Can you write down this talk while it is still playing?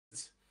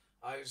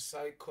As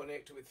I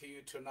connect with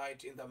you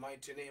tonight in the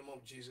mighty name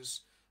of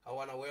Jesus, I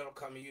want to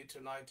welcome you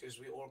tonight as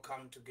we all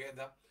come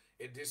together.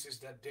 This is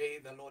the day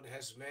the Lord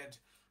has made.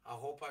 I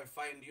hope I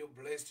find you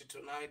blessed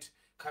tonight,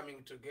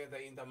 coming together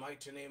in the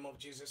mighty name of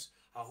Jesus.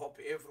 I hope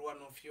every one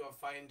of you, I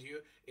find you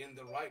in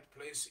the right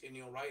place, in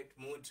your right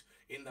mood,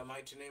 in the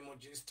mighty name of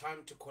Jesus. Time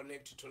to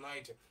connect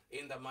tonight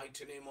in the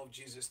mighty name of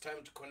Jesus.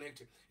 Time to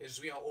connect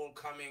as we are all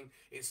coming.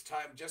 It's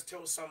time. Just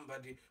tell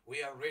somebody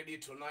we are ready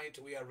tonight.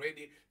 We are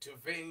ready to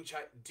venture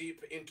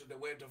deep into the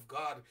word of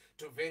God,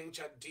 to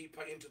venture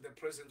deeper into the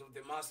presence of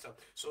the Master.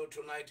 So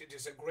tonight it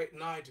is a great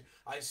night.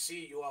 I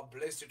see you are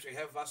blessed to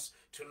have us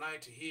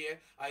tonight here.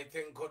 I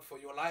thank God for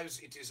your lives.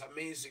 It is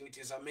amazing. It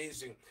is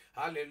amazing.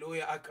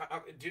 Hallelujah.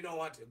 Do you know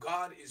what?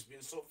 God has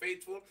been so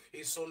faithful.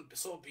 He's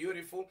so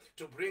beautiful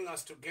to bring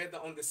us together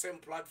on the same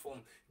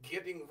platform,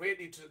 getting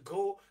ready to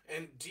go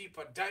and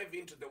deeper dive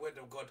into the word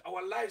of God.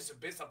 Our lives are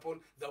based upon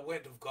the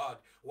word of God.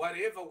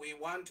 Whatever we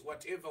want,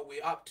 whatever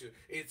we're up to,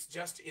 it's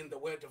just in the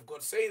word of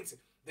God. Saints,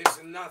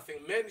 there's nothing.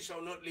 Man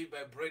shall not live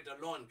by bread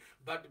alone,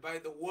 but by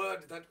the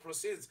word that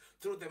proceeds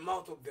through the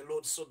mouth of the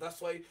Lord. So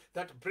that's why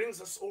that brings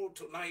us all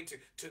tonight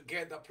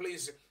together.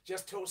 Please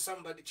just tell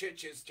somebody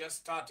church has just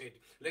started.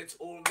 Let's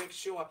all make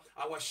sure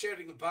our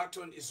sharing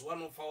button is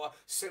one of our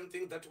same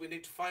thing that we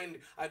need to find.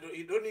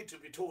 You don't need to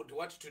be told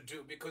what to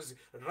do, because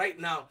right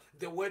now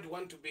the word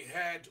want to be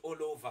heard all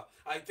over.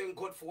 I thank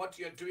God for what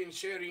you're doing,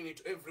 sharing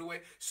it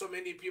everywhere. So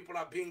many people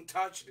are being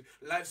touched.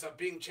 Lives are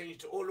being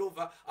changed all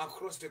over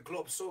across the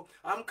globe. So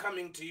I'm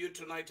coming to you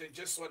tonight and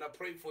just want to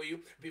pray for you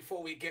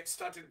before we get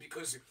started,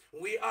 because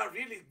we are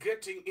really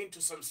getting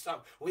into some stuff.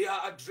 We are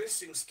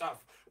addressing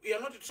stuff. We are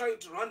not trying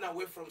to run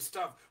away from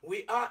stuff.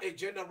 We are a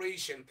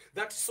generation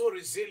that's so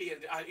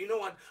resilient. You know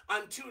what?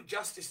 Until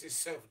justice is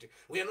served,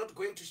 we are not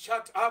going to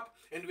shut up,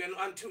 and we are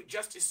until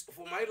justice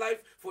for my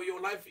life, for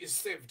your life is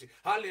saved.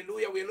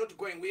 Hallelujah. We are not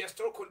going. We are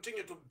still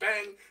continue to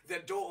bang the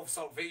door of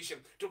salvation,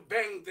 to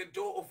bang the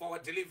door of our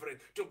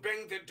deliverance, to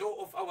bang the door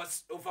of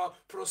our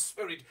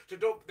prosperity, to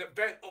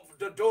bang of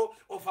the door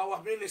of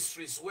our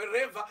ministries,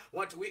 wherever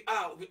what we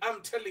are. I'm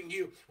telling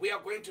you, we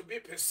are going to be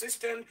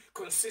persistent,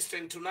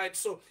 consistent tonight.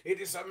 So it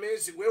is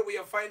amazing where we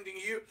are finding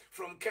you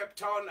from Cape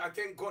Town. I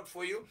thank God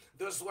for you.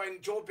 Those who are in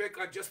Joburg,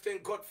 I just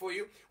thank God for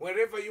you.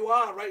 Wherever you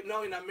are right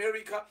now in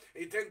America,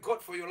 I thank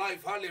God for your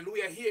life.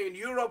 Hallelujah. Here in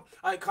Europe,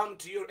 I come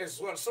to you as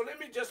well. So let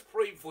me just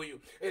pray for you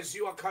as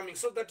you are coming,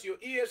 so that your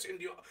ears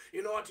and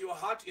your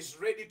heart is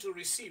ready to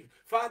receive.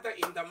 Father,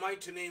 in the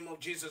mighty name of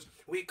Jesus,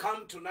 we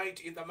come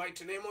tonight in the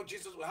mighty name of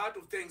Jesus with heart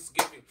of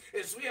thanksgiving.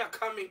 As we are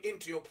coming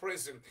into your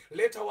presence,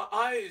 let our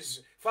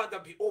eyes, Father,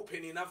 be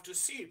open enough to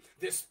see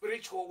the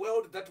spiritual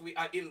world that we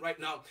are in right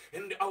now,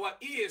 and our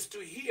ears to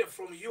hear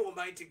from you,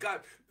 Almighty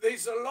God. There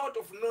is a lot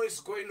of noise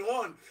going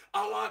on.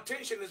 Our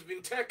attention has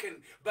been taken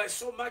by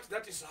so much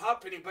that is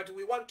happening, but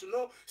we want to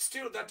know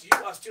still that you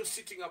are still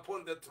sitting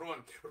upon the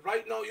throne.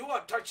 Right now, you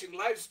are touching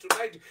lives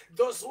tonight.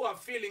 Those who are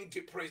feeling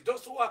depressed,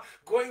 those who are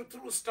going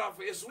through stuff,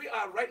 as we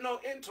are right now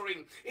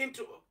entering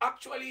into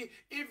actually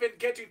even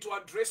getting to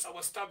address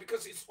our stuff,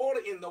 because it's all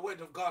in the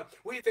word of God.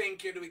 We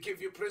thank you and we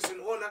give you praise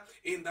and honor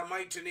in the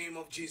mighty name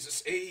of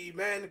Jesus.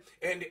 Amen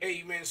and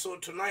amen. So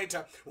tonight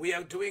we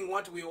are doing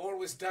what we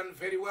always done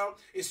very well,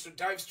 is to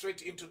dive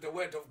straight into the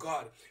word of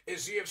God.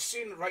 As you have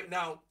seen right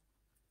now,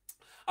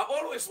 I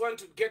always want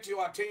to get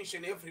your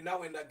attention every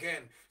now and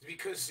again,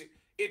 because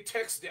it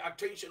takes the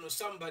attention of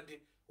somebody.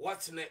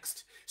 What's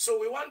next? So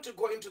we want to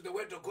go into the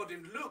word of God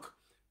and look.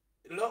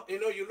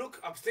 You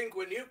look, I think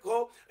when you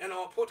go in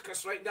our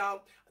podcast right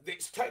now, the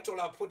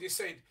title I put, it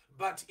said,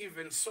 "But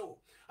Even So."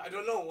 I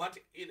don't know what,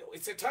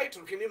 it's a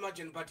title, can you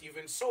imagine? But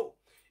even so.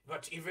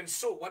 But even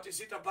so, what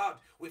is it about?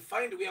 We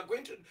find we are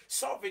going to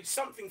salvage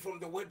something from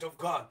the word of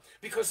God.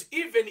 Because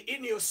even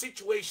in your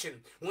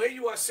situation where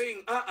you are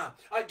saying, I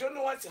don't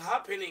know what's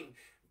happening,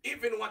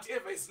 even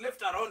whatever is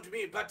left around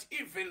me, but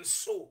even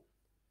so.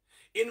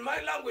 In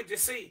my language, they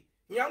say,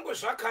 "Nyango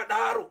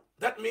shakadaro."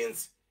 That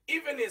means,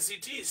 even as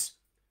it is,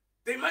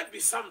 there might be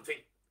something.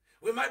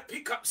 We might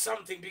pick up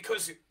something,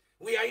 because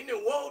we are in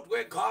a world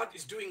where God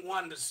is doing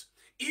wonders.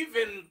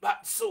 Even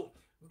but so.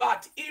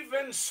 But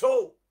even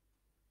so.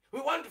 We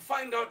want to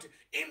find out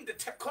in the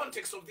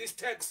context of this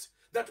text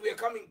that we are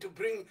coming to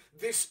bring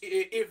this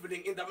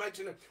evening in the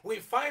mighty name. We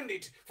find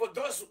it for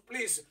those who,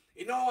 please,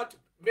 you know what,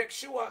 make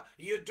sure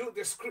you do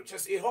the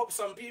scriptures. It helps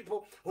some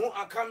people who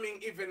are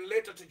coming even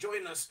later to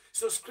join us.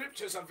 So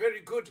scriptures are very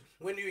good.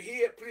 When you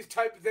hear, please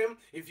type them.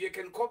 If you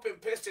can copy and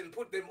paste and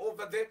put them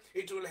over there,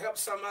 it will help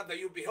some other.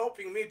 You'll be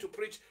helping me to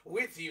preach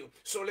with you.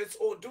 So let's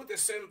all do the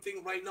same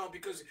thing right now,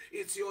 because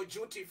it's your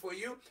duty for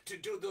you to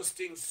do those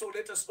things. So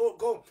let us all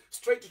go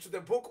straight to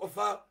the book of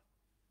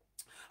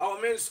our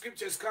main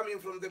scripture is coming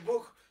from the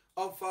book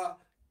of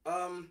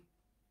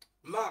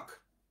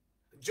Mark.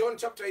 John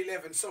chapter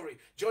 11, sorry.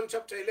 John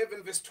chapter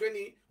 11, verse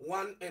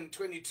 21 and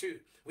 22.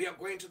 We are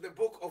going to the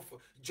book of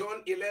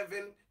John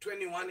 11,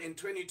 21 and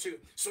 22.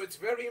 So it's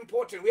very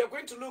important. We are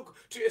going to look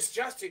to it's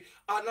just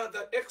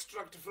another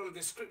extract from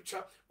the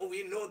scripture.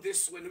 We know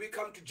this when we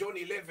come to John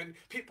 11,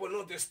 people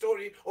know the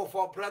story of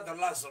our brother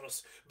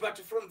Lazarus. But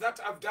from that,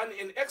 I've done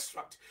an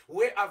extract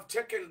where I've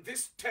taken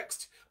this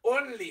text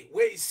only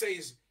where it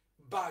says,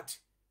 but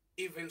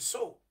even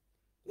so.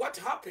 What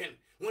happened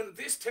when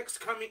this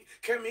text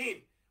came in?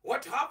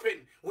 What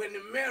happened when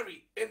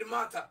Mary and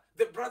Martha,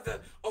 the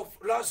brother of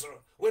Lazarus,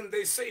 when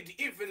they said,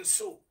 even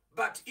so,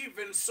 but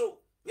even so,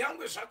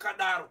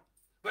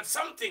 but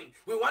something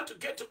we want to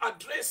get to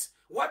address,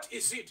 what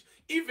is it?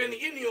 Even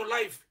in your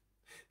life,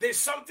 there's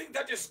something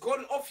that is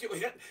gone off your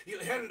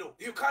handle.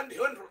 You can't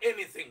handle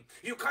anything.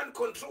 You can't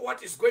control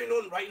what is going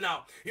on right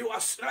now. You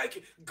are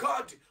like,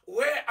 God,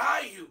 where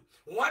are you?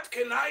 What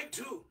can I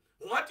do?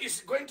 What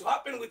is going to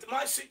happen with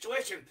my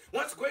situation?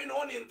 What's going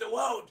on in the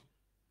world?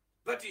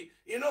 But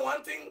you know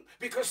one thing,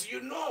 because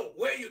you know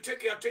where you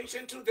take your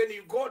attention to, then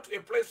you go to a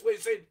place where you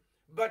say,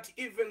 but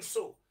even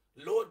so,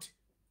 Lord,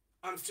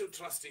 I'm still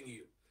trusting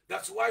you.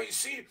 That's why you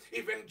see,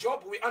 even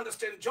Job, we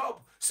understand Job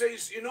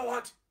says, you know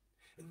what?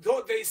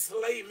 Though they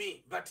slay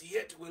me, but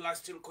yet will I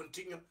still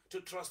continue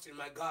to trust in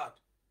my God.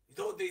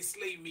 Though they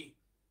slay me,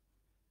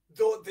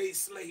 though they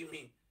slay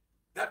me.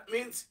 That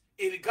means,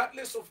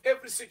 regardless of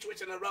every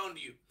situation around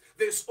you,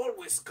 there's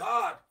always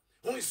God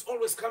who is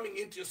always coming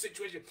into your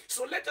situation.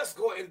 So let us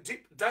go and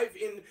dive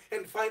in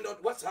and find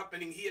out what's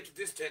happening here to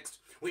this text.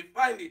 We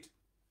find it.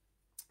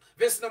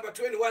 Verse number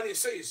 21, it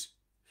says,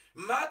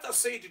 Martha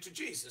said to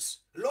Jesus,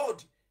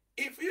 Lord,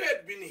 if you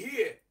had been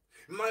here,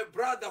 my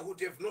brother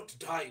would have not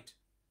died.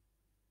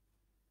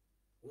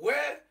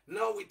 Where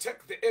now we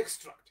take the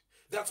extract.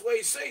 That's where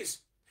he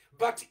says,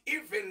 but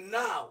even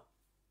now,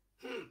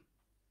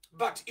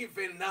 but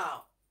even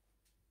now,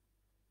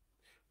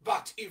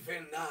 but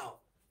even now.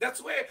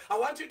 That's where I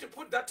want you to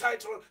put that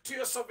title to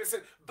yourself and say,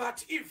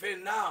 but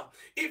even now,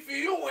 if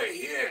you were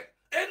here,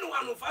 any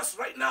one of us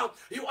right now,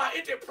 you are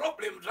at a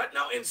problem right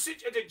now and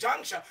sit at a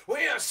juncture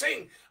where you are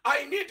saying,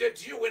 I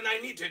needed you when I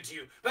needed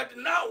you. But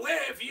now,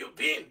 where have you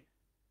been?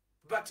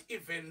 But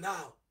even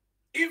now,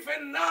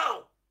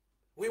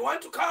 we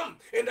want to come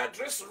and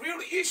address real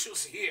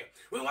issues here.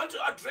 We want to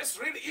address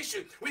real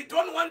issues. We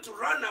don't want to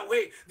run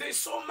away. There's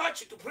so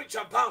much to preach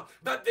about,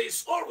 but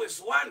there's always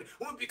one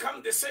who will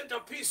become the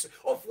centerpiece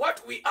of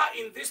what we are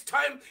in this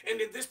time and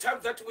in this time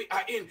that we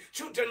are in.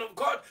 Children of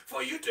God,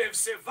 for you to have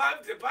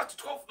survived the past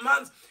 12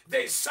 months,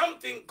 there is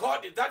something,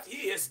 God, that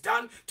he has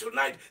done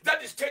tonight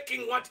that is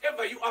taking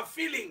whatever you are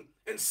feeling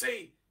and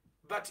say,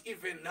 but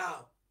even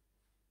now,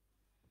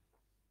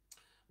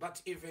 but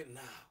even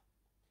now.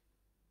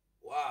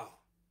 Wow.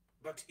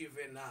 But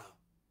even now,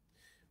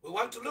 we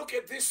want to look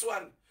at this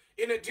one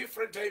in a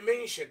different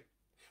dimension.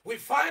 We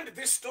find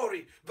this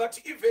story, but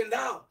even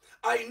now,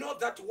 I know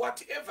that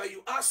whatever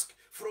you ask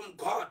from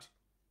God,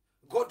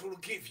 God will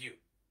give you.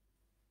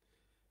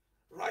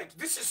 Right?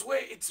 This is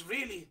where it's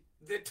really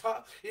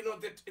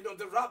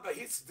the rubber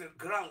hits the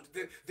ground,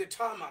 the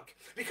tarmac,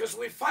 because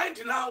we find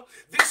now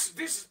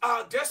this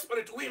are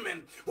desperate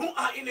women who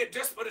are in a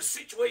desperate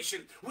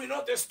situation. We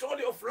know the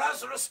story of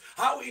Lazarus,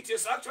 how it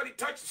has actually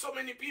touched so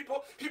many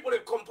people. People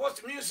have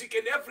composed music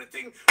and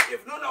everything.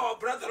 We've known our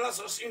brother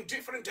Lazarus in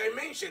different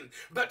dimensions,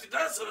 but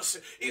Lazarus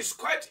is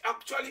quite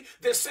actually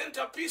the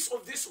centerpiece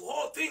of this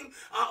whole thing,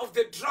 of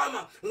the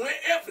drama, where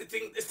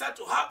everything starts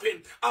to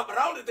happen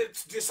around the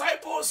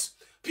disciples.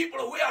 People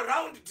who were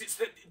around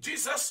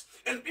Jesus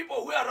and people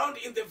who were around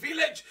in the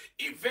village,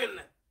 even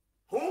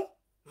who?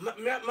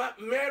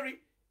 Mary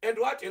and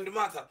what? And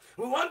Martha.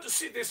 We want to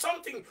see there's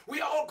something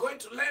we are all going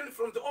to learn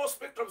from the all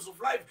spectrums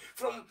of life.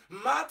 From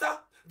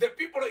Martha, the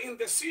people in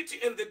the city,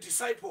 and the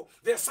disciple.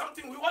 There's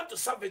something we want to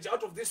salvage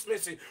out of this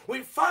message.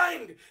 We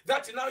find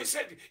that now he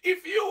said,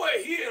 if you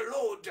were here,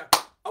 Lord,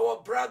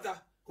 our brother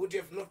would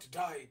have not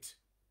died.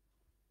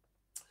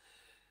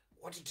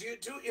 What do you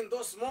do in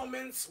those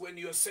moments when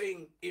you're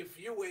saying, if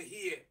you were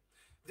here,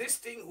 this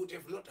thing would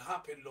have not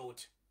happened,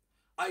 Lord?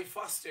 I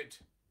fasted.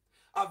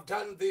 I've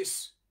done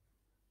this.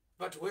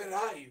 But where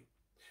are you?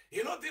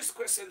 You know, these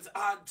questions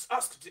are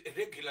asked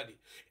regularly.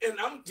 And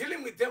I'm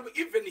dealing with them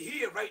even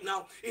here right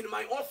now in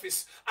my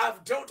office.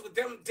 I've dealt with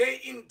them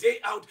day in, day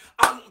out.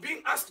 I'm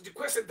being asked the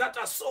questions that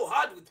are so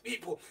hard with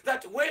people.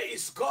 That where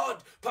is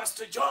God,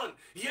 Pastor John?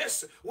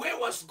 Yes, where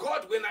was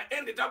God when I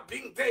ended up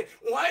being there?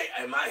 Why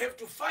am I have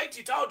to fight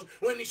it out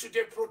when he should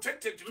have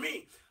protected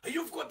me?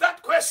 You've got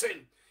that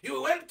question.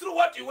 You went through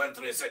what you went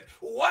through and said,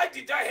 why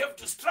did I have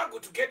to struggle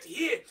to get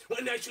here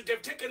when I should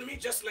have taken me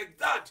just like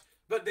that?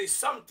 But there's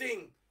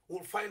something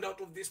we'll find out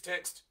of this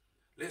text.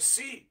 Let's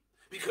see.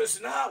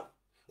 Because now,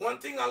 one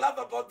thing I love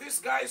about these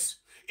guys,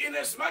 in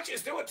as much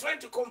as they were trying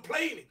to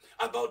complain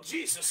about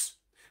Jesus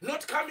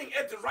not coming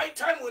at the right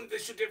time when they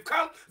should have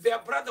come, their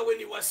brother when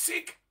he was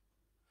sick,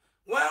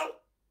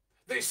 well,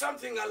 there's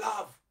something I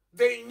love.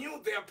 They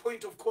knew their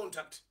point of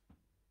contact.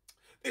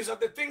 These are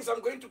the things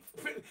I'm going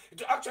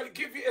to actually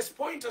give you as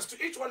pointers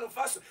to each one of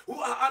us who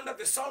are under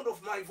the sound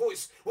of my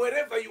voice.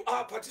 Wherever you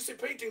are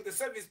participating in the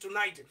service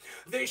tonight,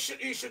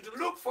 you should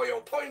look for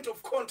your point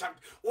of contact.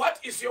 What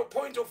is your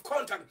point of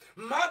contact?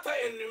 Martha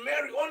and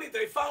Mary, only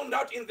they found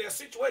out in their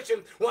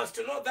situation was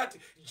to know that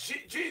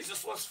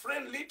Jesus was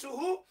friendly to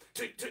who?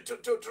 To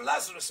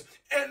Lazarus.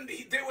 And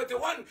they were the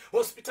one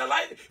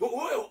hospitalized, who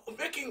were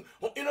making,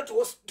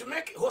 to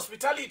make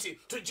hospitality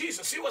to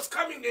Jesus. He was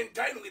coming and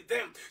dining with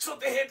them. So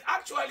they had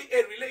actually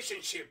a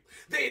relationship.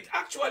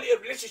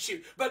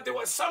 But there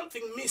was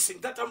something missing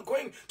that I'm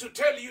going to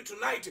tell you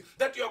tonight,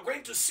 that you are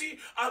going to see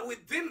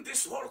within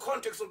this whole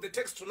context of the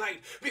text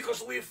tonight.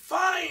 Because we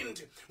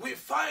find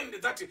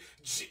that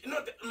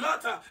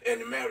Martha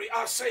and Mary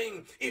are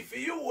saying, if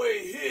you were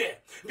here,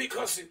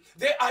 because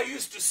they are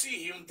used to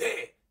see him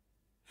there.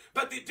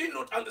 But they did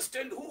not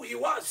understand who he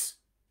was.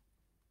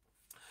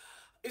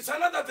 It's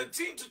another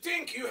thing to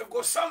think you have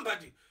got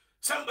somebody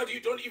you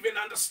don't even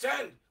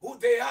understand who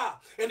they are.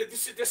 And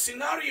this is the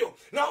scenario.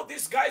 Now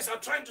these guys are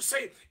trying to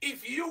say,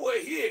 if you were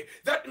here,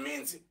 that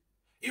means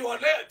you are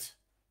late.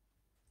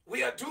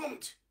 We are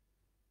doomed.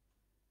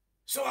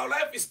 So our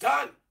life is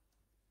done.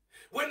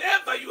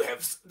 Whenever you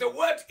have the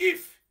word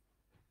if,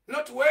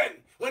 not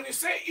when you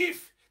say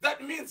if,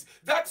 that means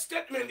that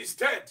statement is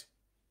dead.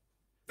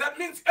 That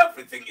means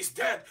everything is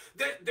dead.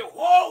 The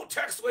whole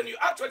text, when you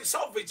actually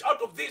salvage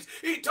out of this,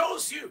 it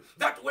tells you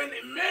that when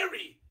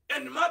Mary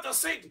and Martha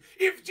said,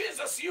 if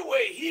Jesus, you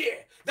were here,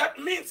 that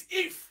means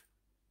if,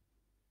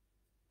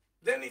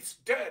 then it's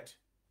dead.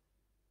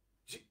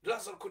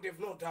 Lazarus could have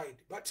not died.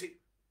 But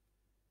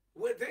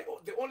were they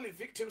the only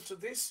victims to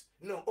this?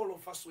 No, all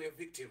of us were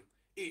victims.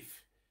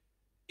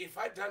 If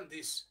I'd done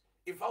this,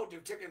 if I would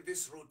have taken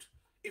this route,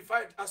 if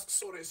I'd asked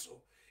so,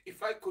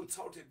 if I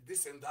consulted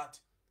this and that,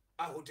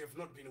 I would have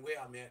not been where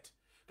I'm at.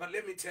 But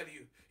let me tell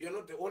you, you're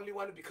not the only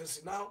one,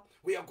 because now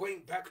we are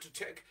going back to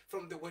take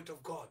from the word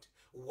of God.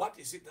 What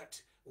is it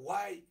that,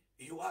 why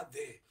you are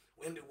there?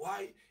 And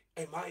why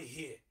am I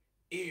here?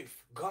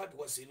 If God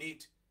was in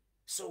it,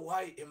 so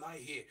why am I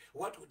here?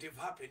 What would have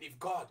happened if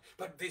God?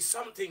 But there's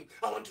something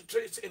I want to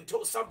trace and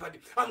tell somebody.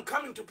 I'm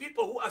coming to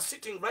people who are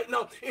sitting right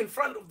now in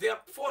front of their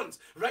phones,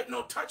 right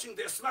now touching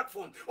their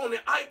smartphone, on an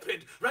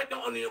iPad, right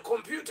now on your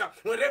computer,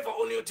 wherever,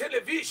 on your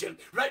television.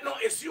 Right now,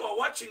 as you are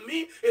watching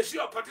me, as you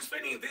are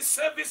participating in this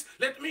service,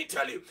 let me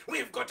tell you,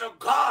 we've got a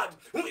God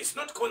who is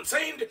not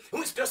concerned,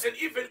 who doesn't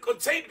even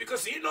concerned,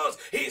 because he knows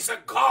he is a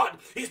God.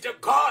 He's the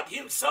God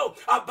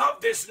himself.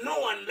 Above, there's no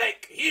one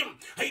like him.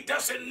 He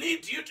doesn't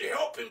need you to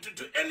help him to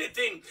do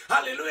anything.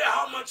 Hallelujah.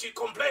 How much he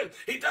complained.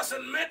 It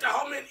doesn't matter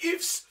how many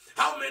ifs,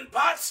 how many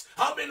buts,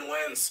 how many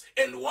whens,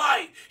 and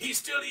why. He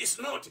still is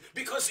not,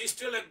 because he's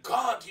still a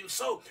God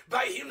himself.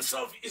 By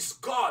himself is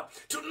God.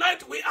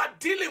 Tonight we are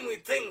dealing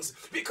with things,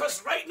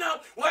 because right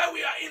now, while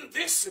we are in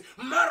this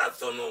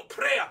marathon of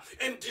prayer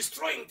and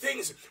destroying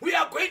things, we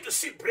are going to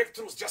see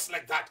breakthroughs just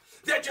like that.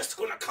 They're just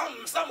going to come.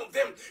 Some of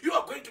them, you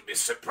are going to be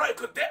surprised,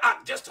 because they are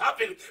just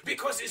happening,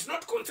 because it's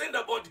not concerned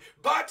about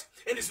but,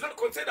 and it's not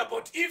concerned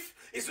about if,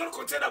 it's not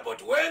concerned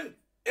about when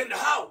and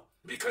how,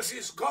 because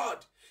he's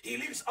God. He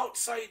lives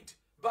outside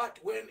but,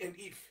 when, and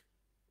if.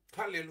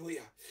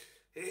 Hallelujah.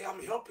 Hey,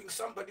 I'm helping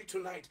somebody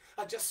tonight.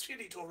 I just feel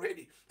it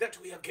already that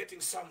we are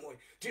getting somewhere.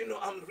 Do you know,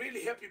 I'm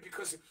really happy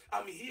because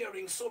I'm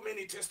hearing so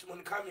many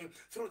testimonies coming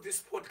through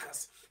this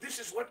podcast. This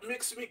is what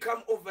makes me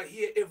come over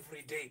here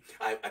every day.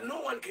 No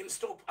one can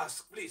stop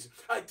us, please.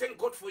 I thank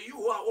God for you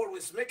who are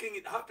always making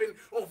it happen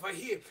over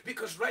here,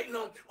 because right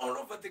now, all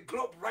over the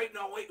globe, right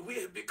now, we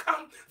have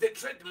become the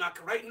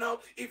trademark right now,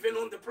 even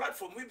on the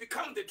platform. We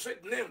become the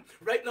trade name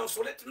right now.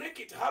 So let's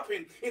make it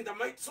happen in the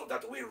might, so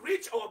that we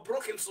reach our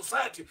broken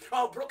society,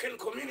 our broken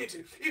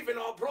community, even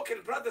our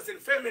broken brothers and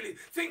family.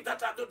 Think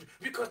that are not,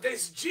 because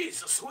there's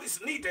Jesus who is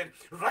needed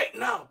right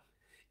now,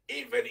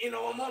 even in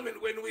our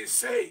moment when we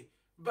say,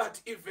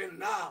 but even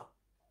now,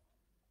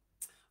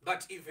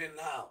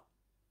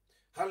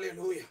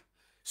 hallelujah.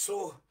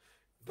 So,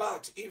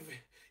 but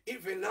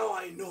even now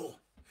I know.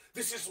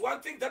 This is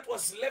one thing that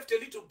was left a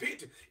little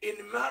bit in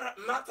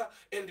Martha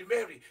and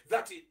Mary,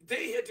 that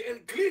they had a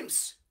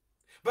glimpse,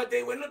 but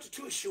they were not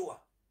too sure.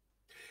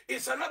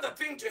 It's another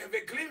thing to have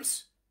a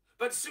glimpse,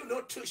 but still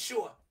not too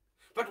sure.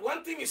 But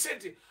one thing he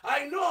said,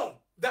 I know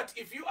that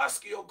if you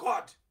ask your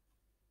God,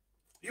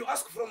 you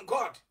ask from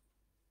God,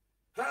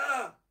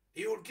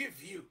 he will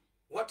give you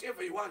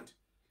whatever you want.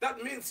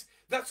 That means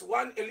that's a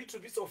little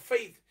bit of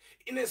faith.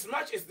 In as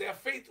much as their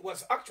faith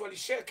was actually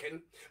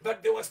shaken,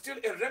 but there was still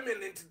a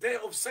remnant there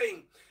of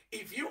saying,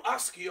 if you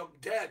ask your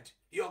dad,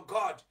 your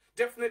God,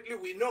 definitely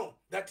we know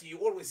that he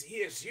always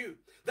hears you.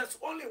 That's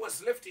only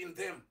was left in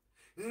them.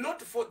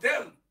 Not for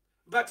them,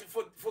 but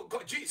for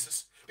God,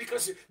 Jesus.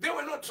 Because they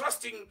were not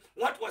trusting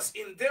what was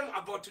in them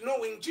about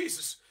knowing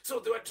Jesus. So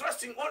they were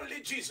trusting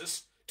only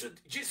Jesus, to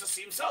Jesus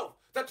himself,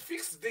 that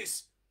fixed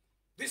this.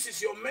 This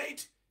is your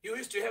mate. You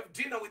used to have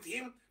dinner with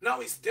him. Now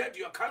he's dead.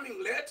 You are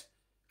coming late.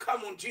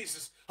 Come on,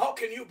 Jesus. How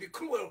can you be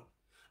cruel?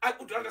 I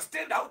could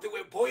understand how they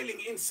were boiling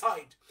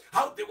inside,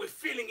 how they were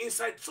feeling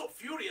inside, so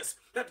furious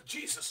that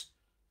Jesus.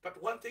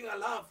 But one thing I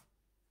love,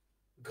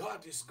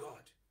 God is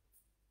God.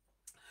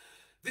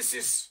 This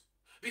is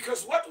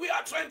because what we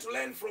are trying to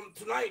learn from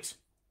tonight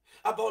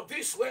about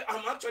this, where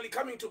I'm actually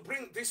coming to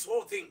bring this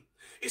whole thing,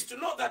 is to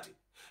know that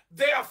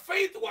their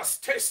faith was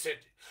tested.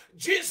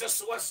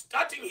 Jesus was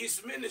starting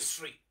his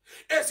ministry.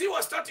 As he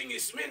was starting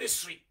his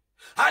ministry,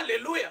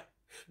 hallelujah,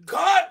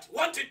 God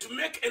wanted to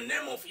make a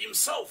name of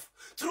himself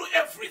through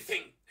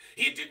everything.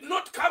 He did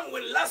not come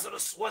when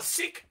Lazarus was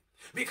sick,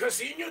 because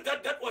he knew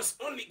that that was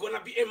only going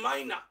to be a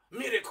minor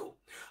miracle.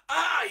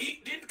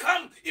 He didn't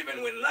come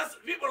even when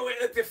people were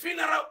at the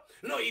funeral.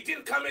 No, he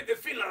didn't come at the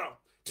funeral.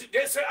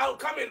 They say, I'll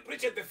come and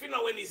preach at the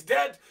funeral when he's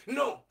dead.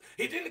 No,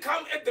 he didn't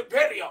come at the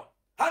burial.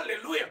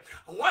 Hallelujah.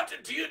 What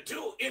do you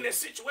do in a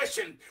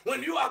situation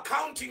when you are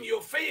counting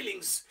your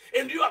failings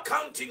and you are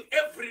counting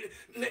every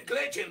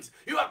negligence,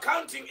 you are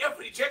counting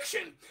every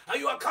rejection, and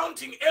you are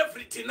counting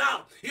every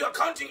denial, you are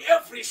counting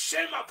every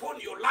shame upon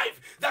your life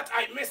that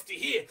I missed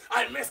here,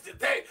 I missed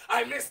there,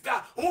 I missed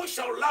that. Who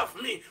shall love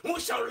me? Who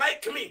shall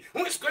like me?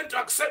 Who is going to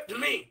accept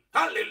me?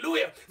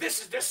 Hallelujah. This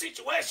is the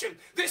situation.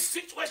 This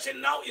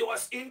situation now, it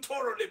was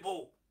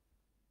intolerable.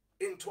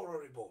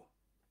 Intolerable.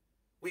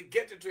 We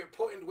get to a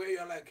point where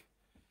you're like,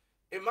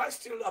 am I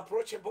still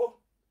approachable,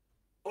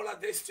 or are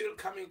they still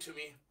coming to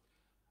me?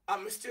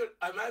 Am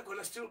I going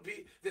to still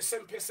be the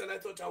same person I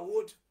thought I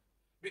would?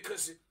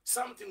 Because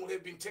something would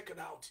have been taken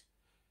out.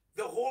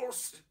 The whole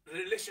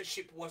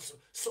relationship was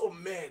so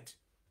mad.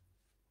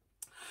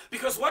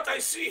 Because what I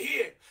see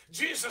here,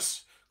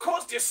 Jesus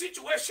caused a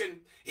situation.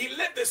 He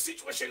let the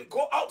situation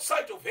go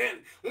outside of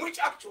hand, which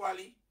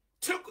actually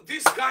took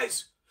these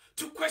guys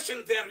to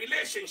question their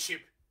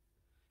relationship.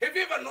 Have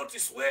you ever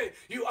noticed where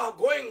you are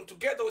going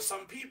together with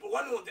some people,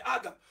 one or the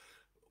other,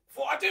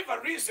 for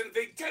whatever reason,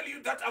 they tell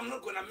you that I'm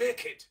not going to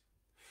make it.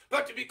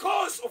 But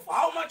because of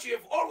how much you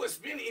have always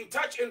been in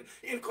touch and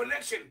in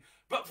connection,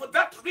 but for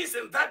that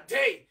reason, that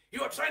day,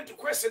 you are trying to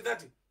question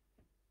that.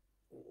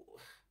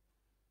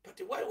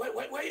 But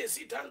why has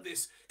he done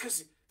this?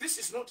 Because this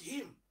is not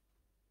him.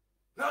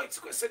 Now it's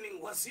questioning,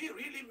 was he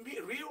really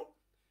real?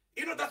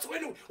 You know, that's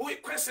when we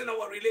question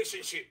our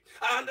relationship.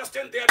 I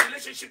understand their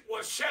relationship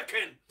was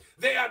shaken.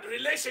 Their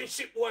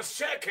relationship was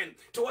shaken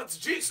towards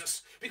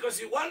Jesus, because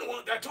the one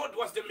that thought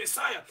was the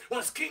Messiah,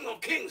 was King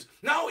of Kings.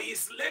 Now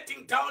he's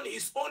letting down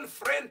his own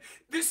friend.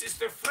 This is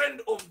the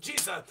friend of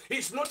Jesus.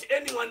 He's not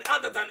anyone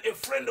other than a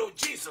friend of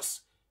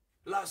Jesus,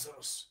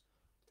 Lazarus.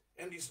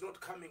 And he's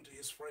not coming to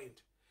his friend.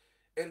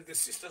 And the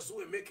sisters who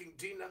were making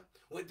dinner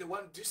were the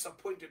one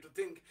disappointed to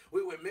think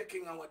we were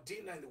making our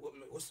dinner and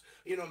was,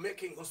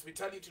 making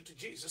hospitality to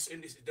Jesus,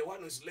 and the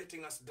one who's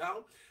letting us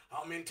down.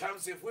 How many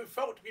times have we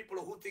felt people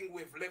who think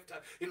we've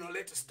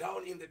let us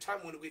down in the time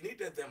when we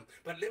needed them?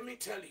 But let me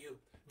tell you,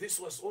 this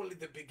was only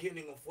the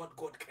beginning of what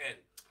God can.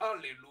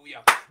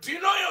 Hallelujah. Do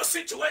you know your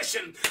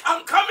situation?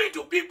 I'm coming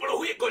to people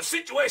who have got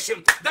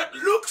situation that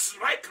looks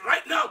like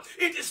right now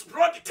it has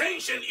brought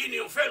tension in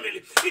your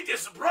family. It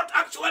has brought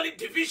actually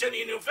division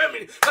in your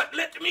family. But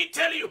let me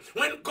tell you,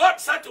 when God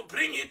starts to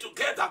bring you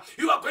together,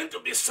 you are going to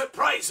be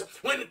surprised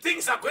when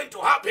things are going to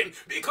happen,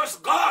 because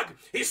God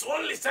is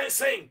only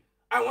saying,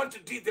 I want to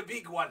do the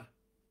big one.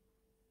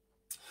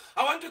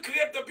 I want to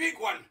create the big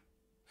one.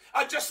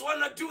 I just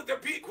want to do the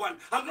big one.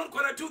 I'm not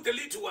going to do the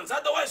little ones.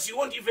 Otherwise, you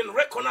won't even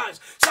recognize.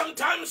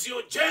 Sometimes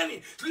your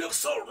journey looks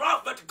so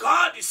rough, but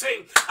God is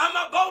saying,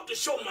 I'm about to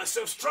show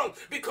myself strong,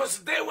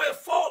 because there were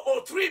 4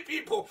 or 3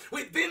 people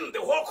within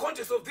the whole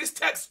context of this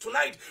text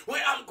tonight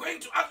where I'm going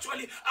to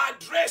actually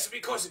address,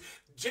 because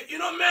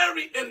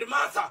Mary and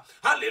Martha,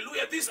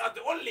 hallelujah, these are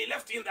the only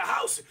left in the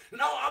house.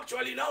 Now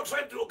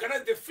trying to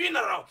organize the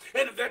funeral,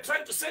 and they're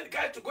trying to send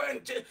guys to go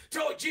and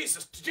tell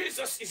Jesus.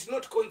 Jesus is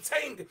not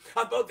concerned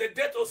about the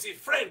death of his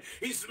friend.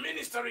 He's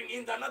ministering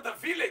in another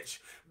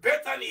village.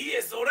 Bethany, he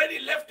has already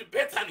left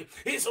Bethany.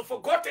 He's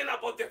forgotten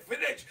about the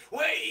village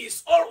where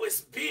he's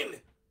always been.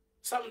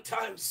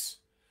 Sometimes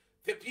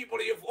the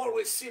people you've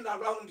always seen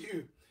around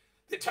you,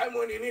 the time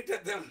when you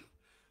needed them,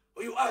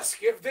 you ask,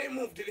 have they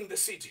moved in the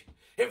city?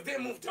 Have they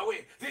moved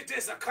away? These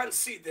days I can't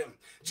see them.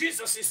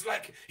 Jesus is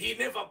like, he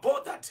never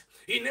bothered.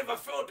 He never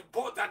felt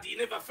bothered. He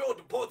never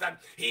felt bothered.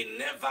 He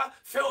never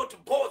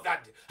felt bothered.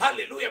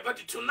 Hallelujah. But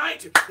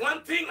tonight,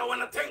 one thing I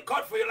want to thank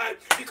God for your life,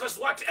 because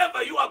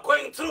whatever you are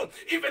going through,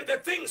 even the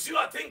things you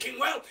are thinking,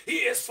 well,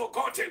 he has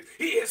forgotten.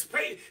 He has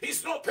paid.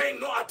 He's not paying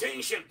no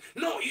attention.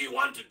 No, he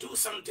wants to do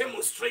some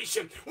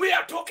demonstration. We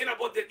are talking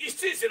about the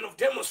season of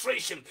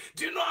demonstration.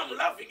 Do you know, I'm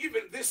laughing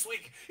even this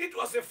week. It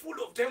was a full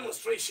of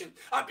demonstration.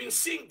 I've been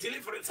seeing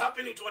deliverance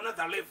happening to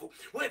another level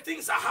where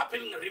things are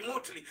happening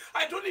remotely.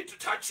 I don't need to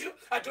touch you.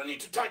 I don't need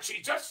to touch you.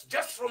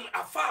 Just from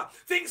afar,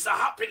 things are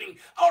happening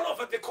all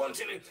over the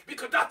continent,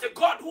 because that's the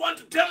God who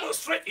wants to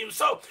demonstrate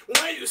himself.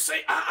 When you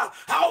say,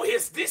 how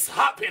has this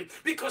happened?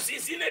 Because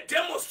he's in a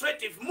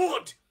demonstrative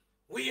mood.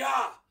 We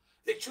are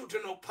the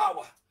children of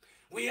power.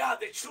 We are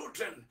the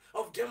children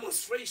of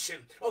demonstration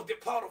of the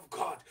power of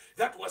God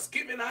that was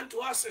given unto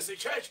us as a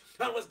church,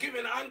 that was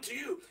given unto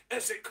you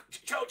as a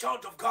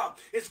child of God.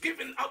 It's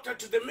given out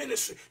to the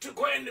ministry to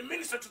go and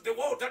minister to the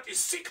world that is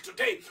sick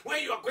today, where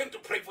you are going to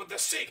pray for the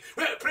sick,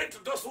 where you pray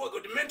to those who are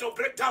with mental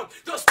breakdown,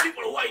 those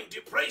people who are in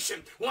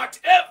depression.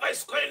 Whatever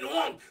is going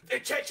on, the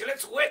church,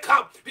 let's wake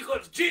up,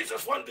 because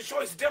Jesus wanted to show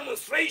his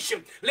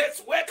demonstration.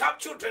 Let's wake up,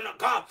 children of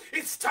God.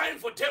 It's time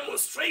for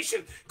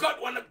demonstration. God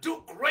want to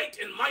do great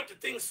and mighty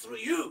things through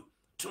you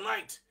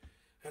tonight.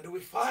 And we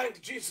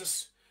find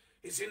Jesus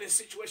is in a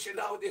situation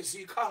now as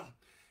he come.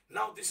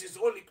 Now this is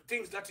only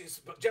things that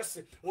is just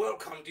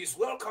welcomed. He's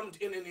welcomed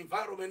in an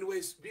environment where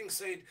it's being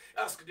said,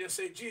 asked and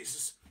say,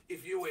 Jesus,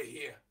 if you were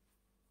here.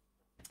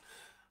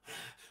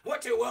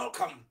 What a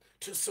welcome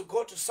to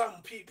go to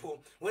some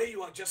people where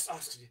you are just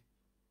asked,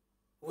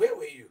 where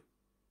were you?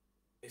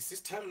 Is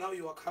this time now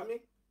you are coming?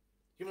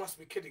 You must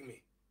be kidding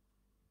me.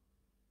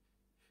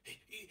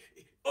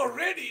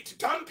 Already it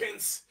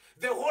dampens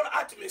the whole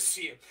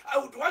atmosphere. I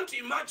would want to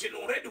imagine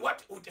already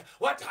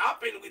what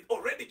happened with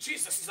already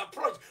Jesus'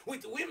 approach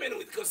with women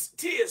with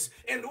tears,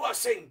 and who are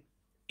saying,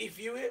 if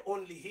you were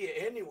only here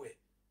anyway,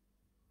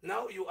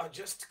 now you are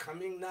just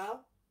coming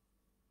now?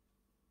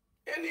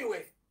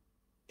 Anyway,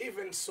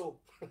 even so,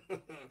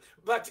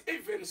 but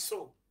even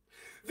so,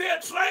 they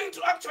are trying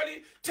to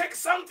actually take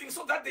something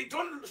so that they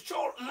don't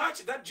show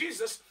much that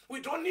Jesus, we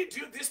don't need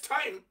you this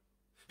time.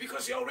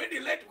 Because you're already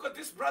late, because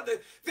this brother,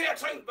 they are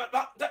trying, but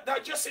they're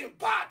just saying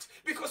bad.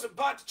 Because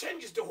bad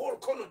changes the whole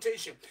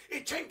connotation.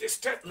 It changed the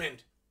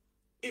statement.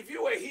 If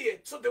you were here,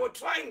 so they were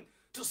trying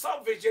to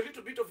salvage a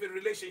little bit of a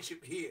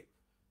relationship here.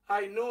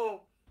 I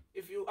know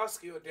if you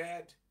ask your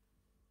dad,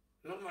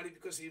 normally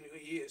because he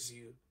hears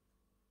you,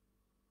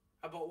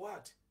 about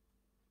what?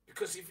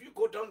 Because if you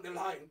go down the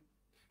line,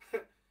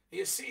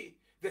 you see,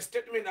 the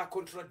statements are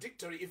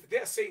contradictory. If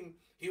they're saying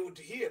he would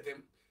hear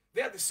them,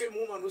 they're the same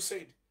woman who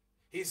said,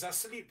 he's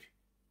asleep.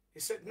 He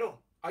said, no.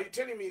 Are you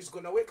telling me he's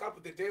going to wake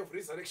up the day of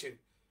resurrection?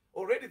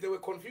 Already they were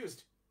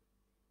confused.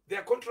 They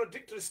are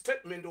contradictory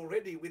statement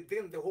already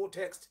within the whole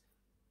text.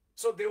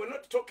 So they were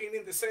not talking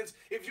in the sense,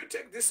 if you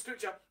take this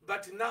scripture,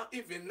 but now,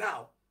 even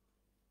now,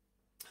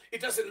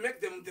 it doesn't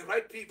make them the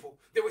right people.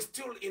 They were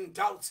still in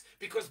doubts,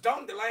 because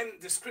down the line,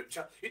 the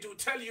scripture, it will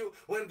tell you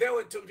when they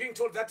were being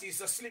told that he's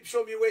asleep,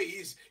 show me where he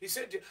is. He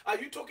said, are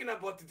you talking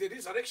about the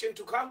resurrection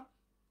to come?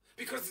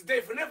 Because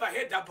they've never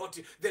heard about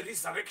the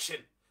resurrection,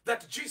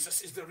 that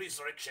Jesus is the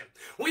resurrection.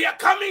 We are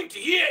coming to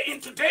here in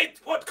today's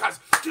podcast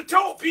to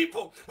tell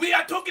people we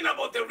are talking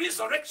about the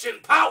resurrection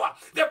power,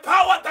 the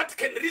power that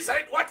can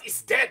resurrect what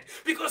is dead.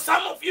 Because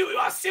some of you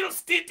are still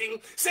sitting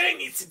saying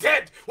it's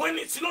dead when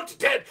it's not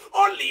dead.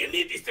 Only you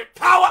need is the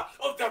power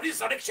of the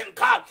resurrection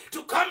God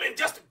to come and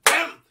just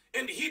bam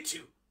and hit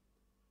you.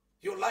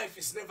 Your life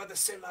is never the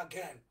same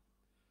again.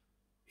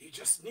 You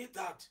just need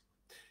that.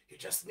 You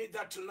just need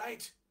that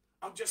tonight.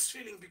 I'm just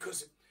feeling,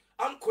 because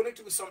I'm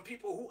connected with some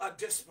people who are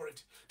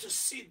desperate to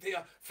see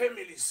their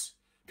families,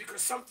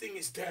 because something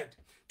is dead,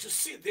 to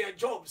see their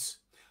jobs,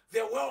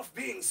 their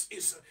well-beings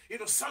is,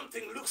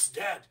 something looks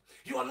dead.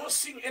 You are not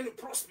seeing any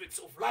prospects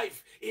of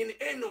life in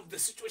any of the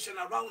situation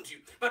around you.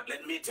 But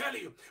let me tell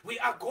you, we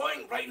are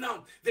going right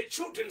now. The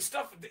children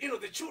stuff,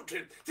 the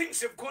children,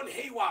 things have gone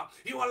haywire.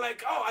 You are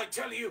like, oh, I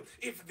tell you,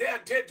 if their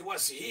dad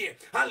was here,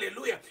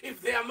 hallelujah,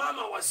 if their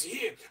mama was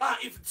here,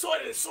 if so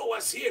and so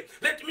was here,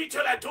 let me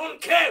tell you, I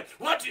don't care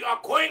what you are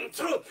going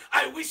through.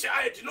 I wish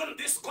I had known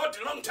this God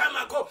a long time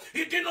ago.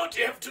 You did not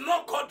have to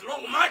know God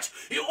long much.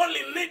 You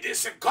only need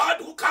is a God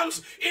who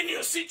comes in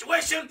your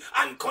situation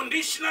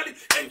unconditionally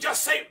and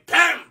just say,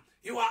 bam,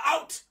 you are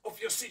out of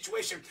your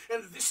situation.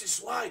 And this is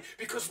why,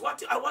 because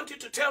what I want you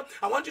to tell,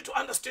 I want you to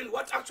understand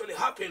what actually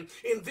happened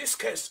in this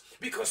case,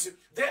 because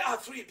there are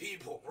three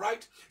people,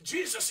 right?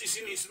 Jesus is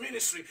in his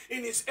ministry,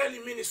 in his early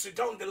ministry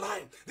down the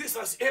line. This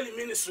is early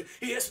ministry.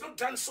 He has not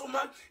done so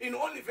much. In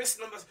only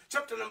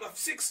chapter number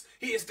 6,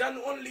 he has done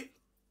only.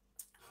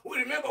 We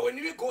remember when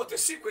we go the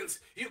sequence,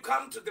 you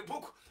come to the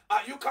book,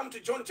 you come to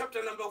John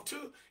chapter number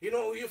 2,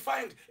 you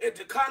find at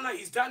the Cana,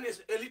 he's done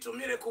a little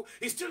miracle.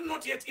 He's still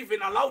not yet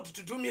even allowed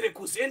to do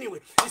miracles anyway.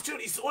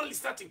 He's only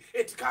starting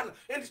at Cana.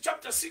 And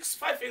chapter 6,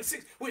 5 and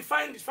 6, we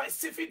find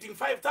feeding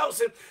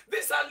 5,000.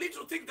 These are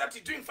little things that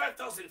he's doing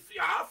 5,000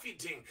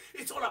 feeding.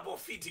 It's all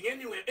about feeding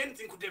anyway.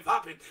 Anything could have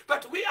happened.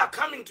 But we are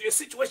coming to a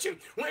situation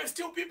where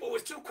still people were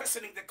still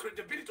questioning the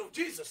credibility of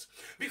Jesus.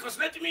 Because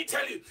let me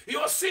tell you,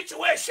 your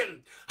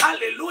situation,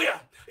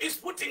 hallelujah, is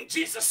putting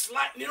Jesus'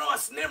 name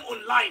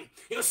online.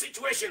 Your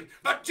situation,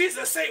 but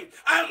Jesus saying,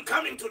 I am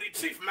coming to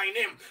retrieve my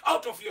name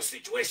out of your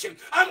situation.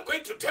 I'm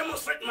going to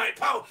demonstrate my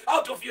power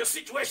out of your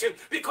situation,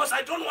 because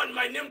I don't want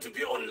my name to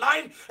be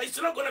online.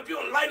 It's not going to be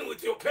online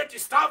with your petty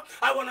stuff.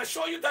 I want to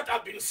show you that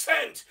I've been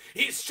sent.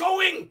 He's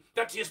showing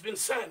that he's been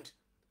sent.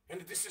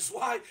 And this is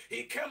why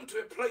he came to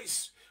a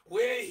place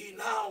where he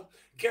now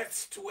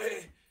gets to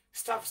where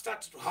stuff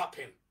started to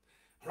happen.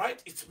 Right?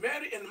 It's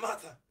Mary and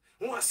Martha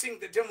who are seeing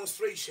the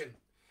demonstration,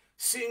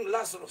 seeing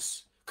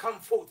Lazarus come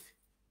forth.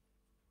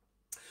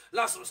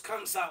 Lazarus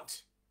comes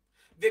out.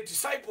 the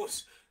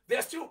disciples,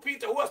 there's still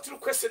Peter who are still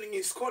questioning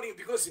his calling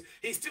because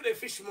he's still a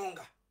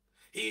fishmonger.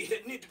 He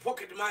need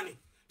pocket money.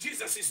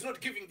 Jesus is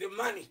not giving them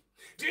money.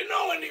 Do you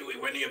know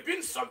when you've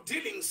been some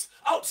dealings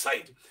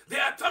outside,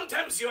 there are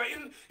sometimes you are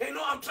in,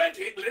 I'm trying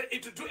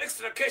to do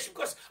extra cash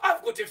because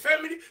I've got a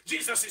family.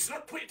 Jesus is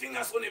not putting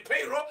us on a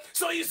payroll.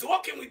 So he's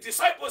working with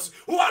disciples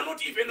who are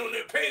not even on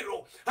a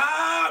payroll.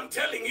 I'm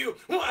telling you,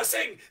 who are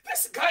saying,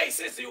 this guy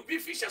says you'll be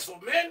fishers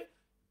of men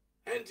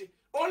and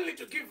only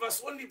to give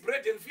us only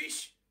bread and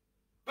fish.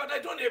 But I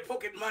don't have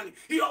pocket money.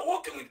 You are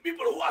working with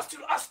people who are still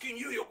asking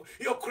you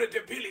your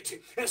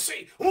credibility and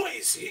say, who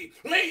is he?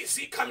 Where is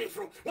he coming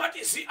from? What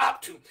is he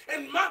up to?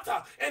 And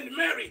Martha and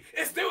Mary,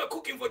 as they were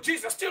cooking for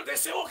Jesus, still they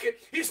say, okay,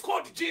 he's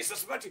called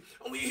Jesus, but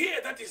we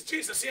hear that is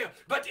Jesus here.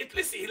 But at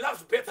least he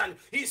loves Bethany.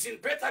 He's in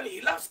Bethany.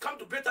 He loves come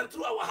to Bethany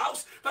through our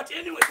house. But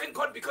anyway, thank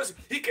God because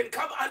he can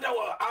come under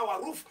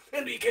our roof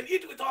and we can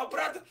eat with our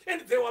brother.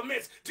 And they were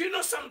mates. Do you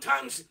know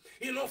sometimes,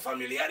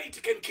 familiarity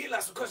can kill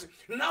us because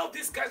now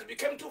these guys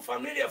became too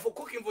familiar for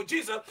cooking for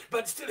Jesus,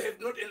 but still have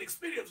not an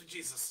experience with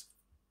Jesus.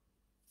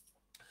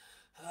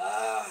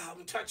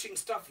 I'm touching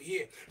stuff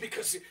here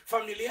because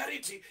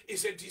familiarity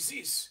is a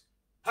disease.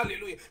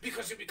 Hallelujah.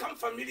 Because you become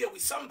familiar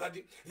with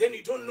somebody, then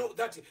you don't know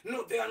that,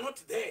 no, they are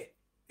not there.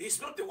 He's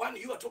not the one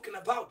you are talking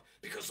about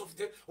because of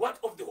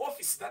the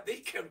office that they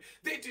carry.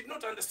 They did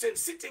not understand.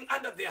 Sitting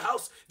under their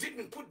house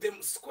didn't put them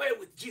square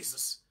with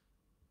Jesus.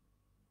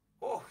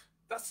 Oh,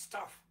 that's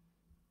tough.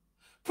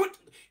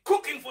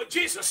 Cooking for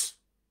Jesus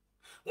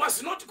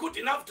was not good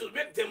enough to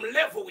make them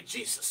level with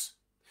Jesus.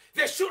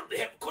 They should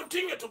have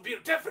continued to be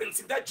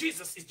referencing that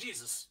Jesus is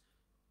Jesus.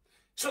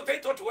 So they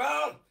thought,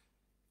 well,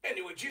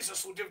 anyway,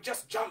 Jesus would have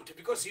just jumped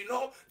because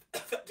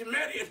that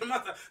Mary and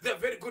Martha, they're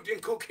very good in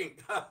cooking.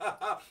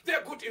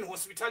 They're good in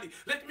hospitality.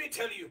 Let me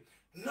tell you,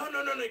 no,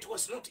 it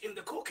was not in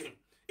the cooking.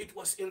 It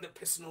was in the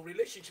personal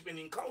relationship and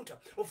encounter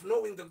of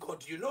knowing the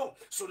God you know.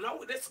 So now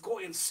let's go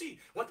and see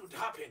what would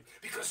happen.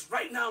 Because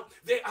right now,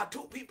 there are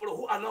two people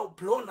who are now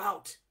blown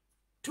out.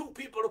 Two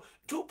people,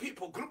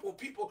 group of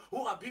people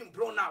who are being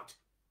blown out.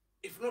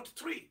 If not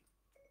three.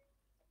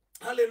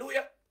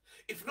 Hallelujah.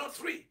 If not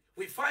three.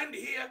 We find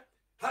here,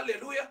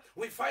 hallelujah,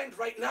 we find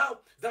right now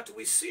that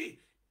we see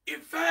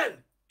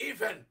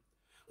even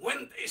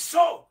when they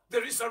saw the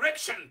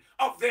resurrection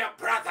of their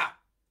brother.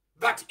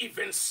 But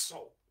even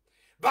so.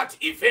 But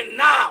even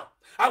now,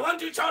 I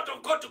want you, child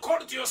of God, to call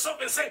to yourself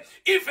and say,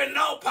 even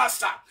now,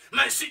 Pastor,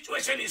 my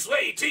situation is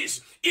where it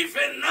is.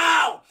 Even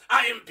now,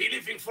 I am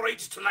believing for it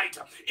tonight.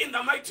 In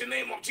the mighty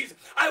name of Jesus.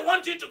 I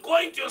want you to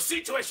go into your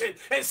situation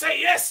and say,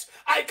 yes,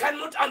 I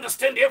cannot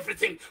understand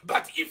everything.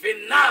 But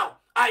even now,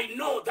 I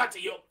know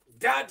that your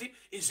daddy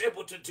is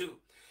able to do.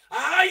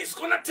 He's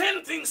going to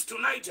turn things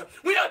tonight.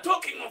 We are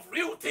talking of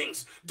real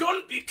things.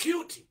 Don't be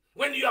cute.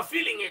 When you are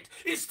feeling it,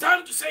 it's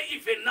time to say,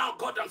 even now,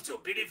 God, I'm still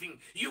believing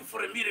you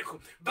for a miracle.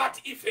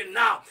 But even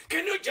now,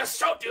 can you just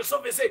shout to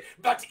yourself and say,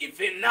 but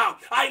even now,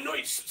 I know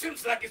it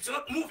seems like it's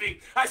not moving.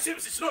 It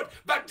seems it's not.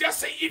 But just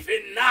say,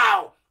 even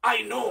now,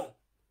 I know.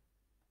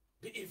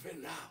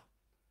 Even now.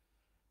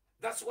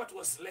 That's what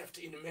was left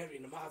in Mary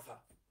and Martha.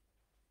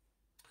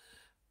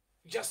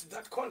 Just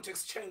that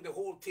context changed the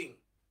whole thing.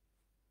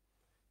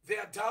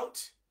 Their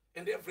doubt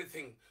and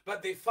everything,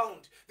 but they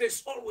found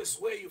there's always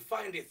where you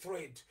find a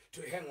thread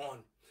to hang on.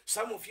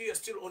 Some of you are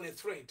still on a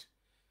thread,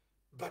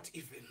 but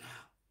even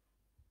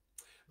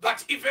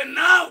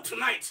now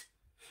tonight,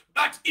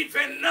 but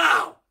even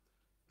now,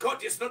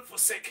 God is not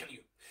forsaken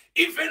you.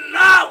 Even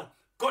now,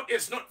 God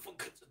is not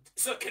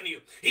forsaken you.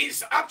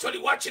 He's actually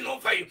watching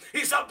over you.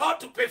 He's about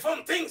to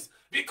perform things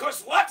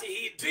because what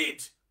he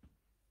did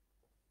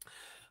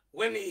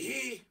when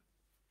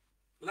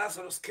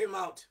Lazarus came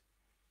out,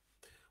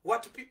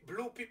 what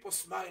blew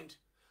people's mind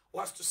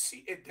was to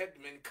see a dead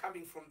man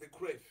coming from the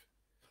grave.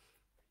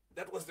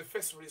 That was the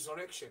first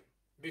resurrection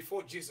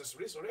before Jesus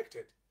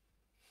resurrected.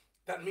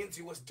 That means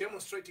he was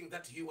demonstrating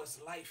that he was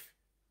life.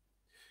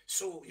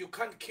 So you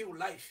can't kill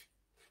life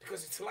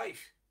because it's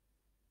life.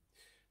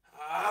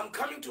 I'm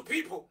coming to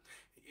people.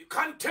 You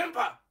can't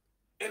temper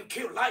and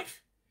kill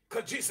life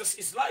because Jesus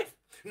is life.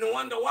 No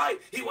wonder why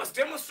he was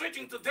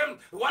demonstrating to them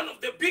one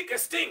of the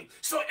biggest things.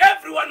 So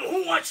everyone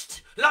who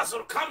watched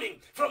Lazarus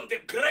coming from the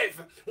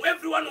grave,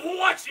 everyone who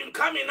watched him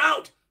coming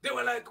out, they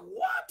were like,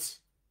 what?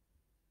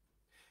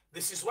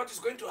 This is what is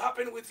going to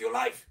happen with your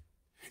life.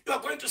 You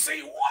are going to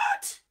say,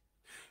 what?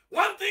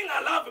 One thing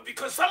I love,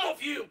 because some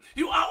of you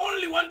are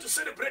only want to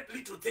celebrate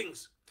little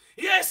things.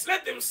 Yes,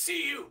 let them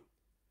see you.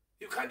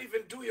 You can't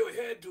even do your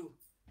hairdo.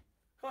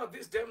 Oh,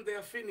 this damn, they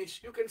are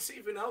finished. You can see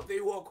even how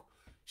they walk.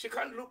 She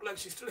can't look like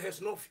she still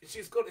has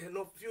she's got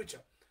no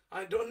future.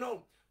 I don't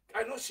know.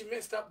 I know she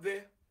messed up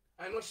there.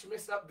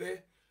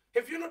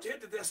 Have you not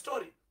heard their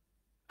story?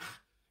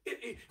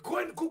 Go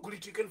and Google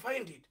it. You can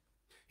find it.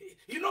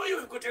 You know,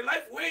 you've got a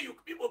life where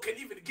people can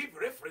even give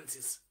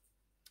references.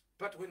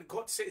 But when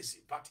God says,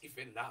 but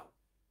even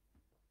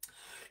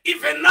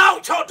now,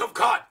 child of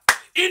God,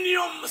 in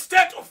your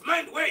state of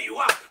mind where you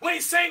are, where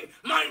you're saying,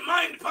 my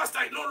mind, Pastor,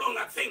 I no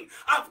longer think.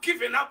 I've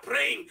given up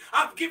praying.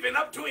 I've given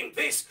up doing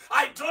this.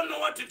 I don't know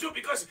what to do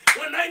because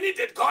when I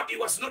needed God, he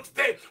was not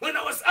there. When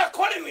I was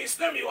calling his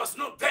name, he was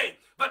not there.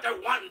 But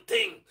one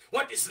thing,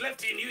 what is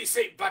left in you, he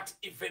said, but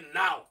even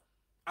now,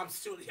 I'm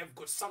still have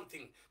got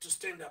something to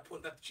stand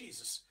upon, that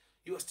Jesus,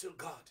 you are still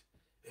God.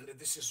 And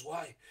this is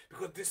why,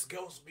 because these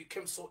girls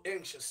became so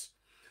anxious.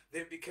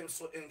 They became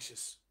so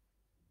anxious.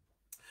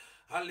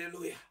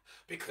 Hallelujah.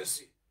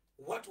 Because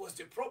what was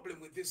the problem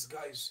with these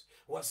guys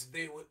was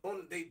they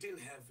didn't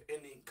have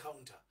any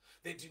encounter.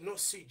 They did not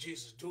see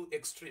Jesus do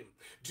extreme.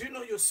 Do you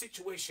know your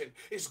situation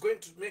is going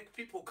to make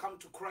people come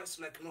to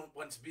Christ like no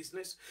one's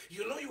business?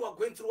 You know you are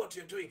going through what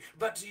you're doing,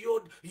 but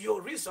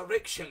your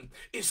resurrection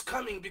is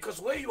coming,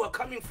 because where you are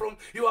coming from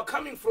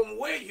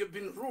where you've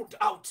been ruled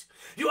out.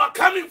 You are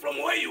coming from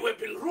where you have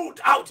been ruled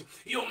out.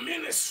 Your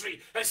ministry,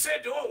 I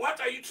said, oh,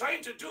 what are you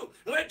trying to do?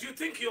 Where do you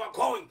think you are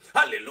going?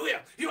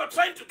 Hallelujah. You are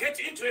trying to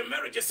get into a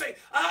marriage. You say,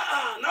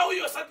 now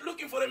you start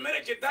looking for a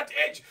marriage at that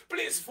age.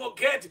 Please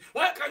forget.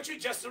 Why can't you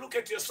just look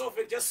at yourself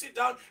and just sit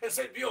down and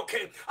say, be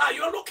okay?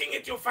 You're looking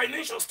at your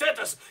financial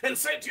status and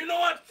said, you know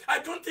what? I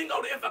don't think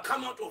I'll ever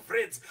come out of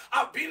reds.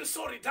 I've been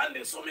so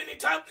redundant so many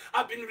times.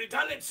 I've been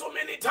redundant so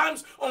many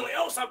times. Or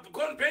else I've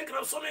gone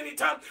bankrupt so many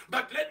times.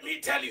 But let me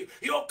tell you,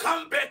 your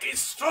comeback is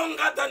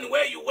stronger than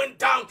where you went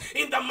down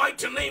in the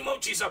mighty name of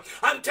Jesus.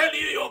 I'm telling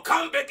you, your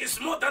comeback is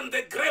more than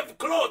the grave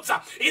clothes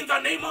in the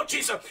name of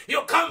Jesus.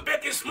 Your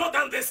comeback is more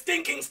than the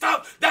stinking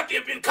stuff that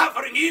you've been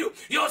covering you.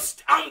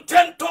 I'm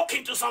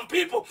talking to some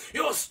people.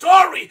 Your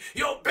story,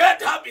 your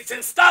bad habits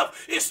and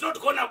stuff is not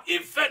gonna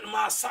even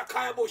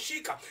masakaya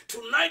boshika.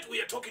 Tonight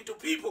we are talking to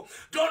people.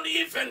 Don't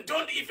even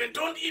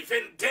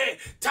dare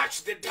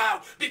touch the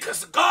dial,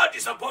 because God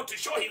is about to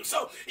show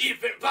himself.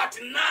 Even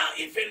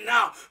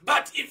now,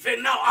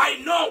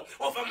 I know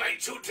over my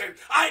children.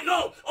 I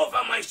know over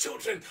my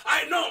children.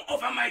 I know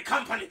over my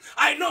company.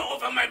 I know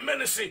over my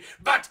ministry.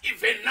 But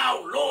even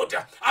now, Lord,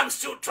 I'm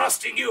still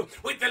trusting you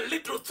with the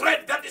little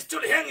thread that is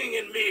still hanging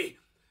in me.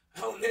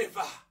 I'll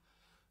never.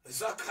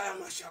 Zakaya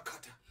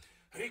Mashakata.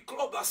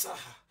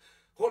 Riklobasaha.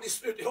 Holy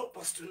Spirit, help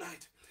us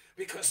tonight,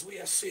 because we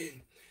are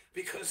seeing,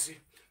 because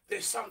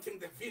there's something,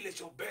 the village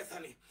of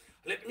Bethany.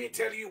 Let me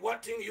tell you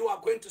what thing you are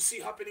going to see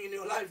happening in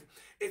your life.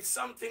 It's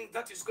something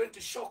that is going to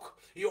shock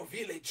your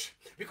village,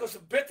 because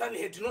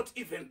Bethany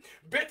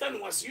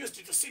was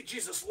used to see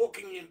Jesus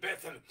walking in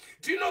Bethany.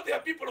 Do you know there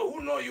are people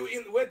who know you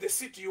in where the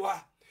city you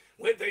are,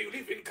 whether you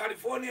live in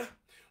California,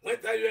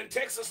 whether you're in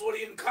Texas or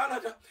in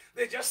Canada,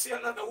 they just see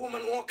another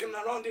woman walking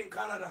around in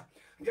Canada.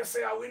 Just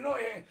say, we know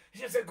her.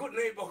 She's a good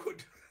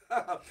neighborhood.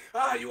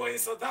 You are in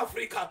South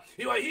Africa.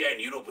 You are here in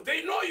Europe.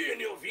 They know you in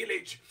your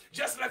village.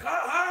 Just like,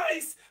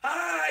 hi.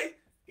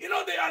 You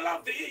know, they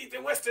love the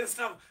Western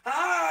stuff.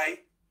 Hi.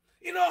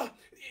 You know,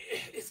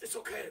 it's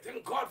okay.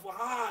 Thank God for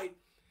hi.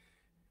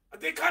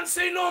 They can't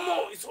say no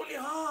more. It's only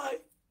hi.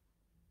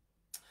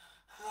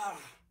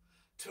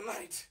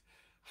 Tonight,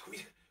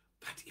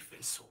 but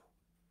even so.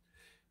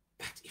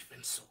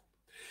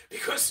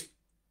 Because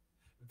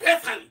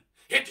Bethany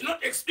had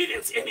not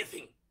experienced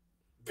anything.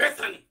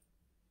 Bethany.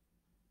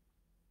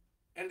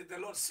 And the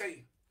Lord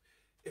say,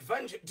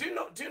 do you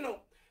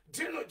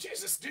know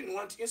Jesus didn't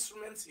want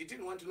instruments? He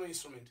didn't want no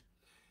instrument.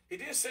 He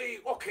didn't say,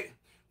 okay,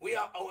 we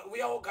are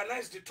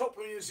organized the top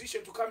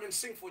musician to come and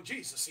sing for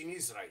Jesus in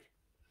Israel.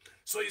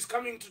 So he's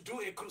coming to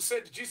do a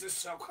crusade. Jesus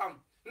shall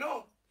come.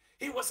 No,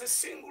 he was a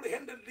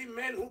single-handedly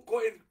man who go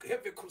and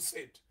have a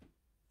crusade.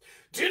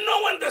 Do you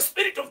know when the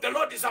Spirit of the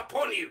Lord is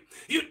upon you,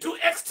 you do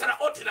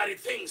extraordinary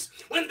things?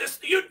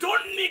 You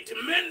don't need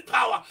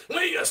manpower.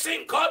 When you're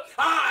saying, God,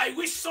 I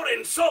wish so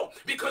and so,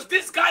 because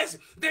these guys,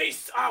 they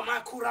are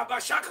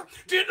makurabashaka.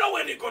 Do you know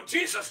when you got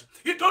Jesus,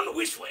 you don't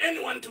wish for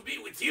anyone to be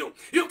with you.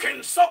 You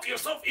can sock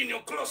yourself in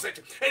your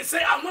closet and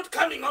say, I'm not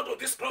coming out of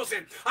this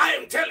closet. I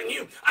am telling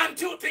you,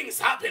 until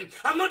things happen.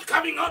 I'm not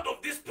coming out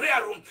of this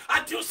prayer room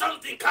until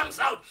something comes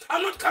out.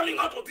 I'm not coming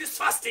out of this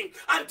fasting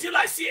until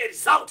I see a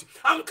result.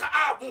 I'm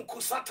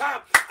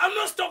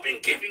not stopping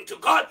giving to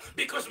God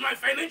because my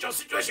financial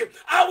situation,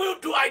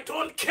 I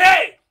don't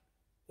care.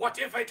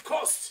 Whatever it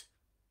costs.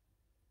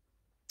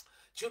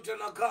 Children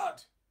of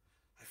God,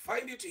 I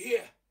find it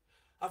here.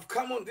 I've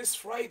come on this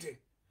Friday.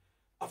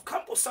 I've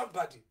come for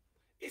somebody.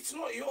 It's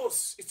not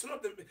yours. It's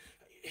not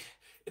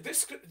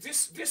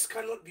this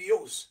cannot be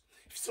yours.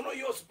 If it's not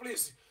yours,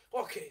 please,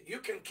 okay, you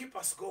can keep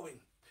us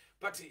going.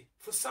 But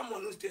for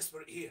someone who's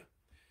desperate here,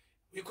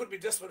 you could be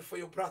desperate for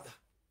your brother.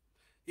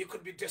 You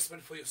could be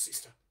desperate for your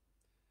sister.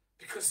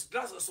 Because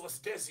Lazarus was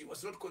dead. He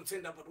was not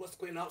concerned about what's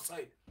going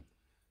outside.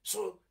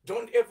 So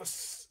don't ever,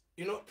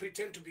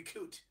 pretend to be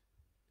cute.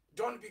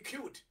 Don't be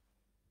cute.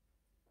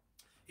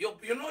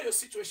 You know your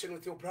situation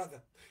with your brother.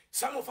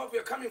 Some of us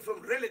are coming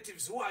from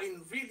relatives who are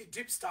in really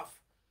deep stuff.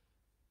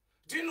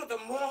 Do you know, the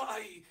more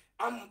I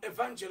am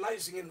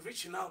evangelizing and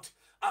reaching out,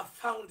 I've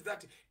found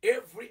that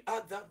every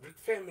other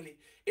family,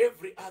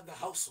 every other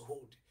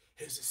household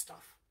has a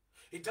stuff.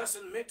 It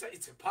doesn't matter,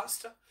 it's a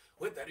pastor,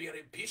 whether you're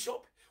a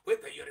bishop,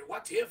 whether you're a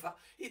whatever,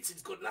 it's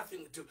got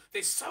nothing to.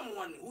 There's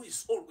someone who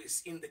is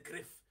always in the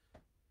grave.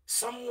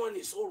 Someone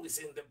is always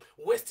in the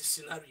worst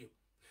scenario.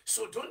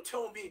 So don't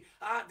tell me,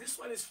 this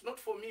one is not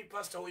for me,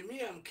 Pastor. With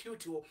me, I'm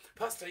cute. Or,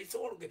 Pastor, it's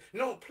all good.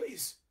 No,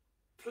 please.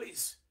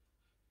 Please.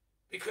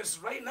 Because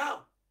right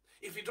now,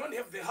 if you don't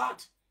have the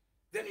heart,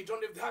 then you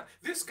don't have the heart.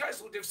 These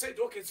guys would have said,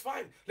 okay, it's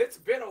fine. Let's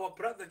bear our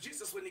brother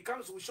Jesus. When he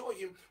comes, we'll show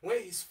him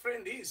where his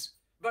friend is.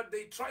 But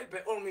they tried by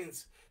all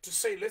means to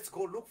say, let's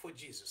go look for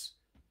Jesus.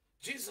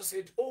 Jesus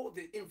had all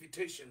the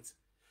invitations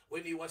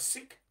when he was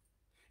sick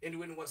and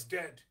when he was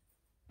dead,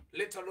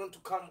 let alone to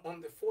come on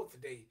the fourth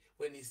day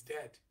when he's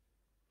dead.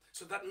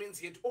 So that means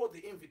he had all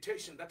the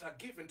invitations that are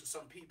given to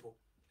some people.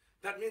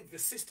 That means the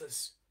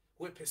sisters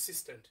were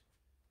persistent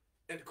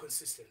and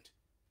consistent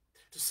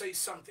to say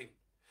something.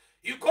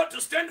 You got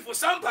to stand for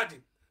somebody.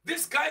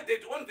 This guy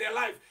that won their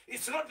life,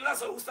 it's not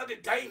Lazarus who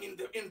started dying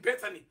in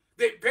Bethany.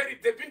 They've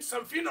been to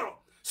some funeral.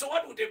 So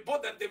what would they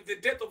bother the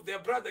death of their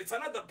brother? It's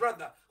another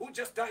brother who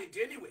just died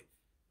anyway.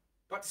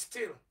 But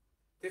still,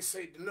 they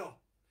said, no.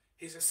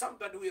 He's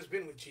somebody who has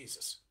been with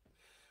Jesus.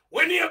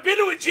 When you've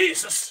been with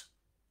Jesus,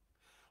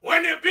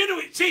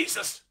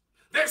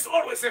 there's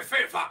always a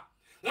favor.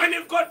 When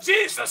you've got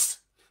Jesus,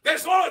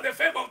 there's always the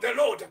favor of the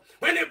Lord.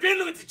 When you've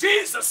been with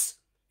Jesus,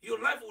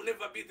 your life will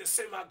never be the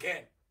same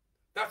again.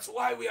 That's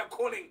why we are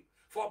calling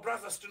for our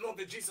brothers to know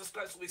the Jesus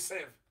Christ we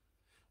serve.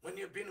 When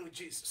you've been with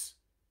Jesus.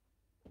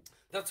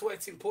 That's why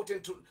it's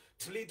important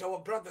to lead our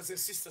brothers and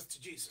sisters to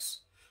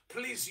Jesus.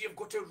 Please, you've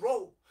got a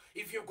role.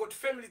 If you've got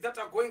family that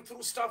are going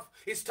through stuff,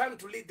 it's time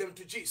to lead them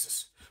to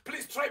Jesus.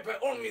 Please try by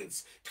all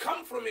means.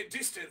 Come from a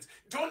distance.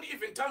 Don't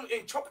even turn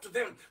and talk to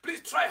them.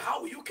 Please try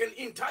how you can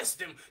entice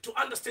them to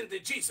understand the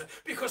Jesus.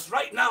 Because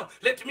right now,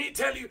 let me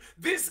tell you,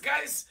 these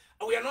guys,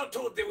 we are not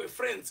told they were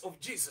friends of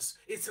Jesus.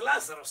 It's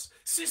Lazarus.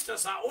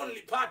 Sisters are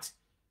only part.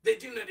 They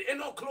didn't have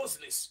no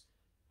closeness.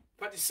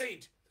 But he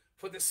said,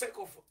 for the sake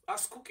of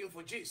us cooking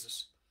for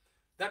Jesus,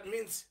 that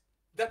means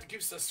that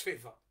gives us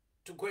favor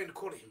to go and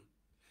call him.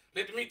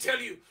 Let me tell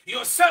you,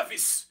 your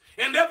service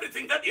and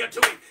everything that you're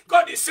doing,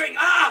 God is saying,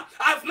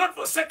 I've not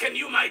forsaken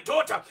you, my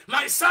daughter,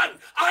 my son.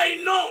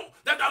 I know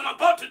that I'm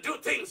about to do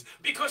things,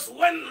 because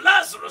when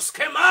Lazarus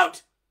came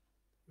out,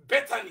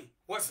 Bethany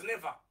was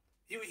never.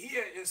 You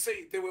hear and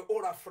say they were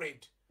all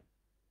afraid.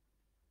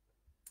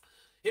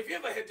 Have you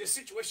ever had a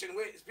situation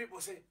where people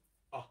say,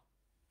 oh,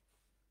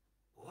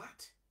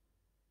 what?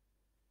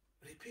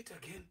 Repeat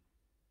again.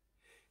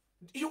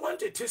 You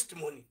want a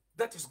testimony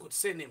that is good,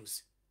 say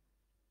names.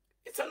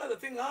 It's another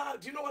thing.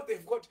 Do you know what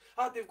they've got?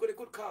 They've got a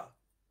good car.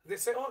 They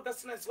say, oh,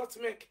 that's nice. What's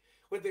make?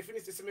 When they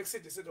finish, they say, Make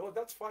City. They said, oh,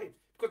 that's fine.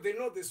 Because they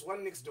know there's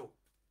one next door.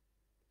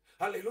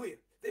 Hallelujah.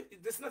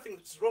 There's nothing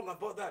wrong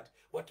about that.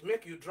 What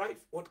make you drive,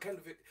 what kind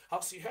of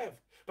house you have.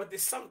 But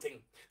there's something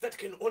that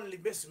can only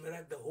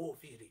mesmerize the whole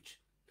village.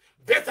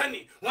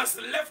 Bethany was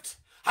left,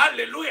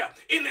 hallelujah,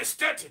 in a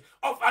state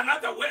of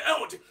another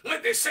world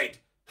when they said,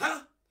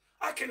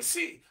 I can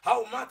see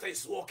how Martha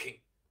is walking.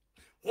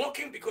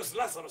 Walking because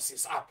Lazarus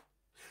is up.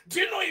 Do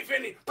you know if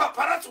any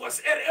paparazzi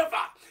was ever?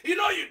 You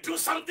know, you do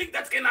something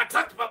that can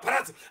attract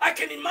paparazzi. I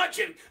can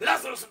imagine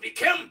Lazarus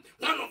became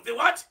one of the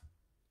what?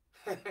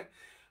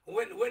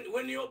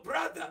 when your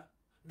brother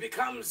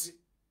becomes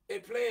a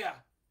player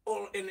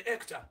or an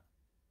actor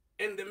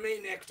and the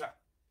main actor,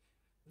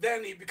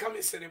 then he becomes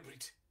a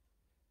celebrity.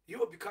 You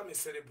will become a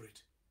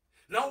celebrity.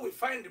 Now we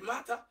find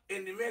Martha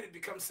and Mary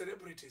become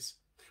celebrities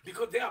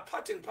because they are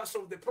part and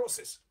parcel of the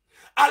process.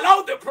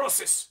 Allow the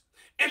process.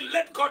 And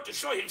let God to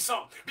show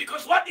himself.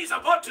 Because what he's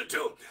about to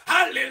do,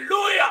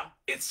 hallelujah,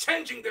 it's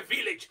changing the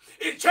village.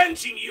 It's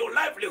changing your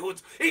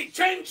livelihood. It's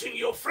changing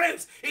your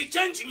friends. It's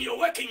changing your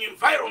working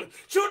environment.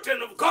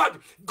 Children of God,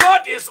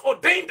 God has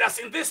ordained us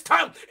in this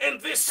time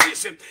and this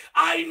season.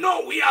 I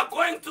know we are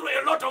going through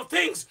a lot of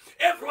things.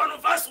 Every one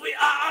of us, we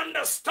are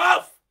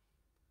understaffed.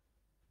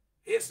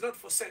 He has not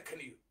forsaken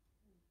you.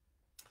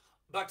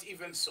 But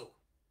even so,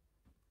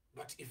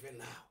 but even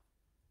now,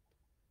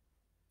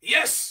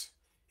 yes,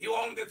 you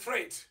are on the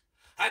thread.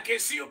 I can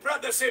see your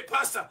brother say,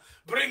 Pastor,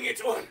 bring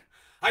it on.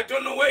 I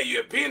don't know where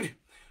you've been,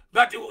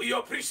 but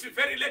you're preaching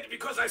very late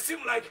because I seem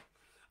like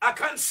I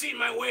can't see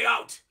my way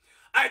out.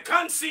 I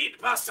can't see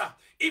it, Pastor.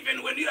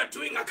 Even when you are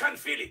doing, I can't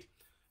feel it.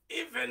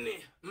 Even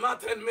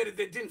Martha and Mary,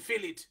 they didn't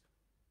feel it.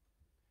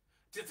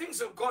 The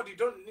things of God, you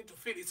don't need to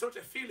feel. It's not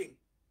a feeling.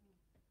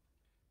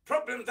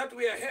 Problem that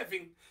we are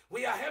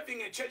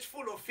having a church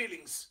full of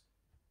feelings.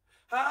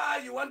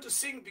 You want to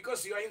sing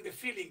because you are in the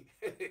feeling.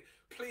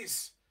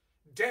 Please.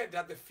 Dead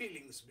are the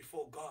feelings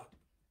before God.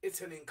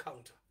 It's an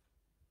encounter.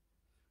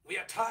 We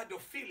are tired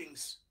of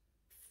feelings.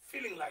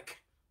 Feeling like,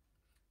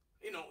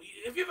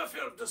 have you ever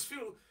felt those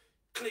few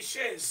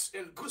cliches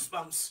and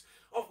goosebumps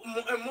of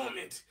a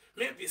moment?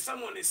 Maybe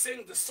someone is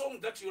saying the song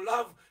that you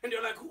love and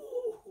you're like,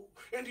 ooh,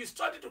 and you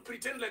started to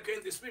pretend like you're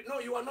in the spirit. No,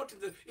 you are not in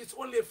the, it's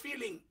only a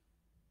feeling.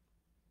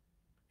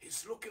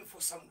 He's looking for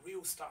some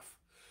real stuff.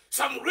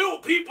 Some real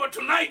people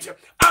tonight.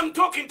 I'm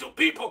talking to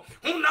people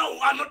who now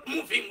are not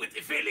moving with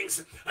the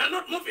feelings, are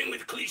not moving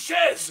with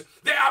cliches.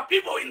 There are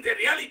people in the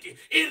reality,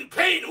 in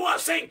pain, who are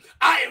saying,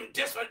 I am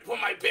desperate for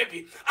my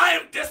baby. I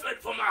am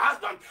desperate for my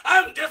husband. I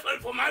am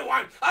desperate for my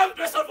wife. I'm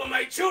desperate for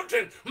my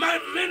children, my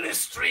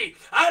ministry.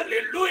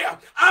 Hallelujah.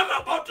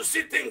 I'm about to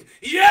see things.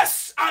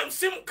 Yes, I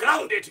seem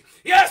grounded.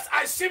 Yes,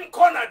 I seem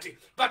cornered.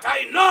 But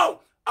I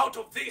know out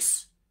of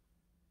this,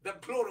 the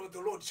glory of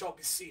the Lord shall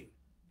be seen.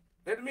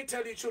 Let me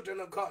tell you, children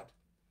of God,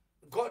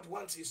 God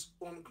wants his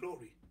own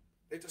glory.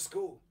 Let us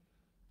go.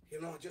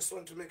 I just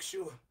want to make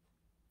sure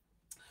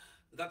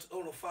that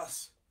all of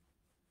us,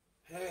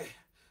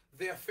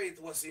 their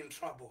faith was in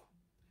trouble.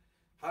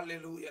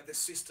 Hallelujah. The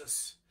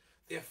sisters,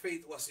 their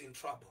faith was in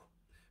trouble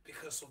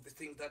because of the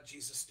thing that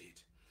Jesus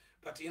did.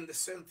 But in the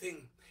same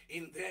thing,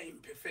 in their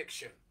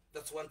imperfection,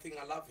 that's one thing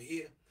I love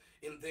here,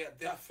 in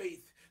their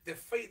faith, the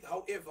faith,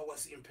 however,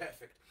 was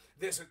imperfect.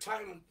 There's a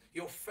time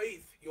your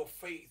faith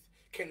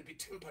can be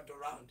tempered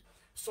around.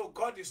 So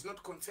God is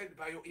not concerned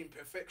by your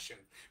imperfection,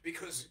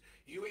 because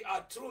you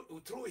are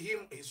through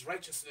him. His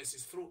righteousness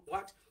is through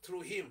what?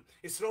 Through him.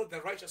 It's not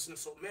the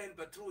righteousness of man,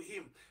 but through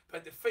him.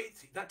 But the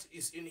faith that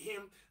is in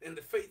him and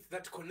the faith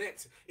that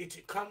connects,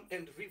 it come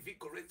and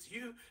revigorates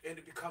you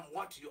and become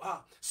what you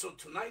are. So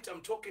tonight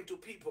I'm talking to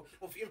people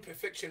of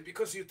imperfection,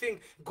 because you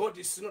think God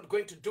is not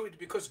going to do it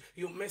because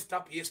you messed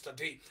up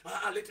yesterday.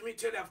 Let me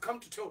tell you, I've come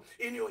to tell,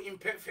 in your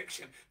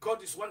imperfection,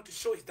 God is want to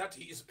show that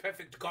he is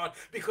perfect God,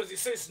 because he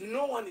says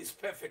no one is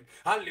perfect.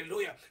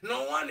 Hallelujah.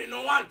 No one.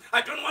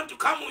 I don't want to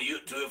come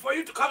for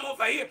you to come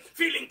over here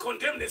feeling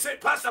condemned and say,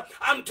 Pastor,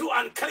 I'm too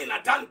unclean,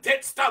 I've done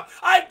dead stuff.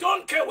 I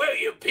don't care where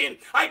you've been.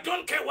 I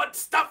don't care what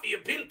stuff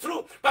you've been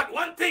through. But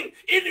one thing,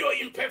 in your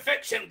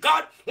imperfection,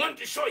 God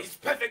wants to show his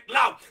perfect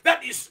love.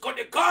 That is God,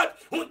 a God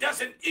who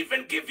doesn't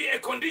even give you a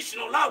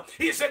conditional love.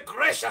 He's a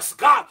gracious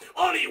God.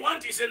 All he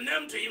wants is a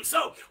name to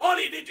himself. All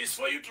he needs is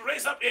for you to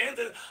raise up your hands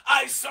and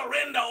I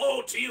surrender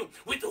all to you,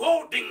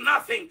 withholding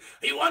nothing.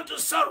 You want to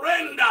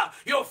surrender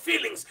your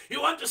feelings.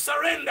 You want to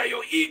surrender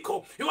your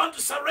ego. You want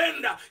to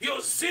surrender your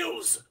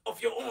zeals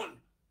of your own.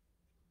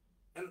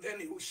 And then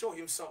he will show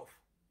himself.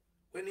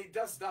 When he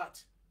does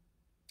that,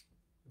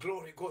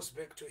 glory goes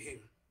back to him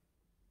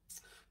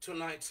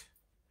tonight,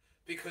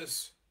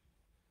 because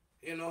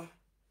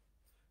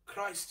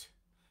Christ,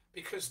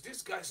 because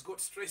these guys got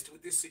stressed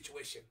with this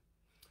situation,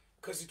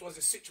 because it was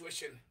a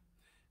situation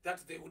that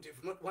they would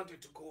have not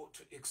wanted to go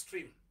to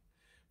extreme,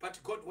 but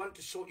God wanted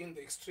to show in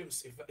the extreme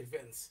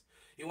events.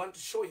 He wants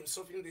to show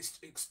himself in these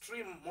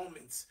extreme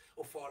moments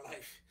of our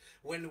life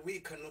when we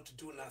cannot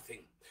do nothing.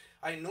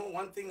 I know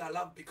one thing I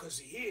love, because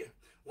here,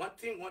 what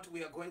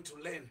we are going to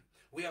learn,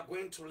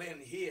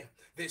 here,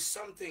 there's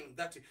something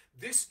that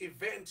this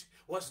event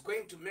was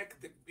going to make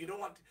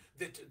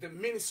the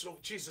ministry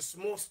of Jesus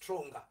more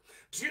stronger.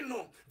 Do you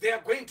know they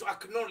are going to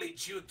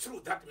acknowledge you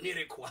through that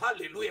miracle?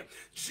 Hallelujah.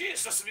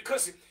 Jesus,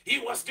 because he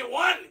was the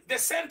one, the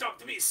center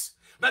of this.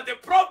 But the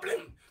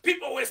problem,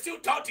 people were still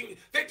doubting.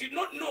 They did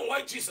not know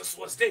why Jesus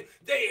was there.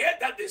 They heard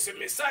that there's a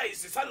Messiah,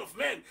 is the Son of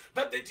Man,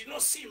 but they did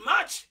not see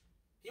much.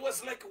 He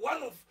was like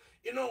one of,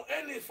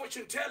 any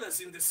fortune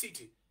tellers in the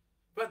city.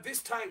 But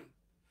this time,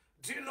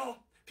 do you know,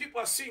 people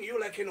are seeing you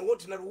like an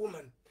ordinary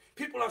woman.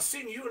 People are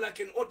seeing you like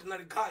an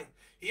ordinary guy.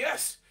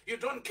 Yes, you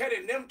don't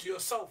carry a name to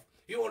yourself.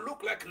 You will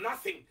look like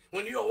nothing.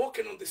 When you are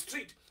walking on the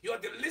street, you are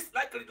the least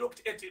likely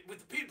looked at it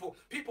with people.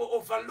 People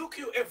overlook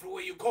you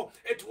everywhere you go.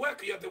 At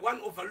work, you are the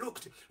one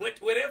overlooked.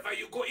 Wherever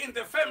you go in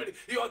the family,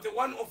 you are the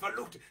one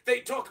overlooked.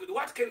 They talk,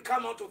 what can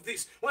come out of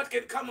this? What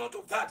can come out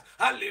of that?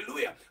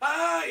 Hallelujah.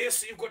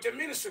 Yes, you've got a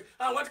ministry.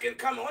 What can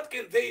come? What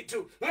can they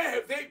do? Where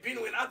have they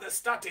been when others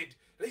started?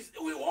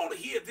 We all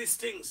hear these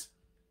things.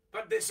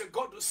 But there's a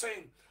God who's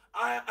saying,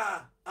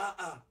 I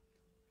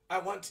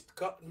want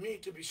me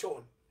to be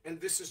shown. And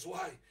this is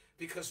why.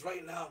 Because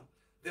right now,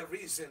 the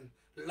reason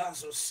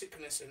Lazarus'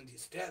 sickness and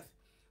his death,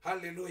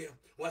 hallelujah,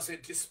 was a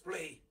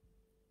display.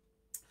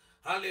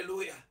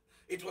 Hallelujah.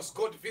 It was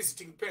God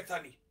visiting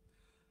Bethany.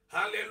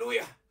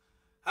 Hallelujah.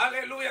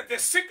 Hallelujah. The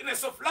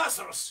sickness of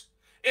Lazarus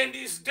and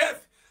his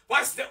death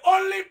was the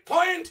only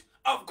point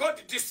of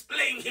God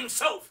displaying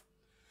himself.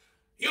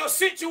 Your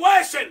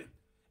situation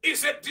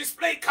is a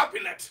display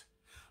cabinet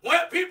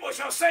where people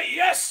shall say,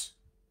 yes,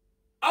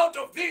 out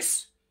of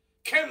this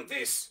came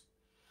this.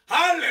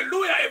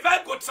 Hallelujah. If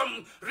I got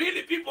some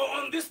really people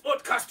on this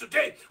podcast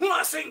today who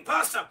are saying,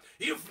 Pastor,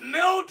 you've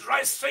nailed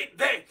right straight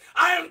there.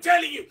 I am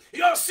telling you,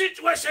 your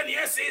situation,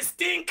 yes, is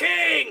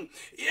stinking.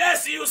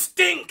 Yes, you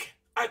stink.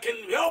 I can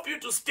help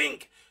you to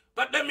stink.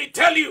 But let me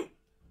tell you,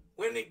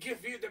 when they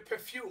give you the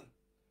perfume,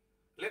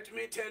 let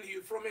me tell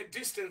you, from a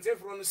distance,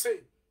 everyone will say,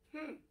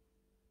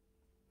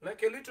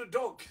 like a little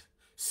dog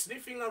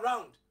sniffing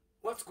around.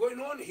 What's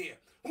going on here?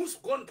 Who's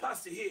gone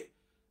past here?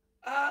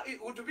 It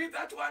would be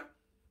that one.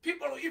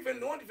 People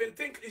who won't even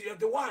think you're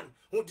the one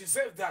who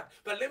deserves that.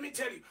 But let me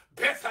tell you,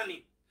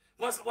 Bethany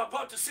was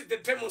about to see the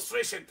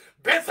demonstration.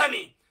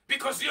 Bethany,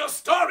 Because your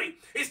story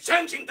is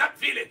changing that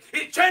village.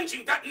 It's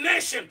changing that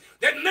nation.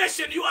 The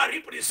nation you are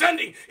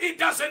representing, it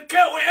doesn't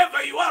care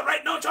wherever you are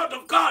right now, child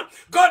of God.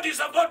 God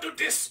is about to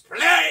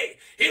display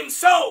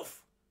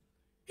himself.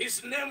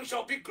 His name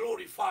shall be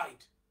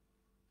glorified.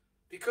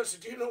 Because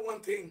do you know one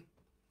thing?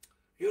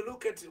 You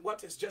look at what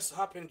has just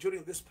happened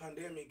during this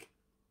pandemic.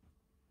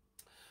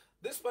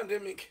 This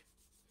pandemic,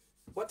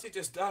 what it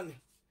has done,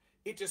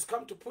 it has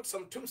come to put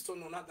some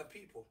tombstone on other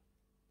people.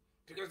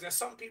 Because there are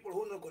some people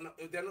who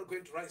they're not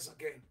going to rise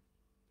again.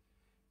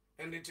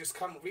 And it has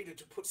come really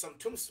to put some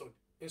tombstone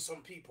in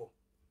some people.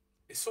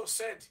 It's so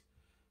sad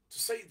to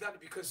say that,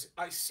 because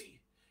I see,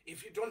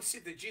 if you don't see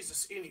the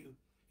Jesus in you,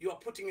 you are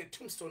putting a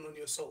tombstone on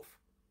yourself.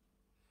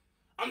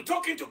 I'm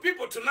talking to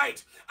people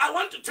tonight. I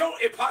want to tell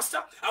a pastor,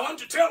 I want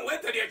to tell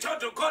whether you're a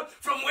child of God,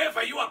 from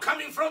wherever you are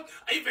coming from,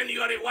 even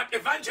you are a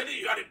evangelist,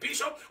 you are a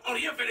bishop, or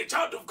even a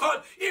child of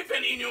God,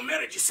 even in your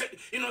marriage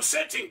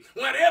setting,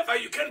 wherever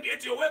you can be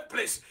at your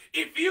workplace.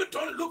 If you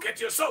don't look at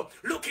yourself,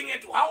 looking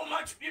at how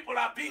much people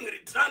are being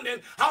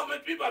redundant, how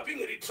many people are being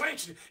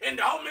retrenched,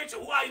 and how many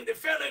who are in the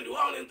fair and who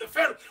are in the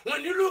fair,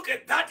 when you look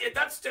at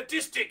that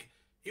statistic,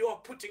 you are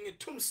putting a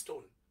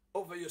tombstone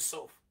over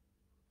yourself.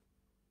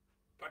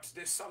 But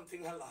there's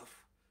something I love.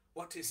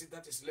 What is it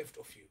that is left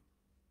of you?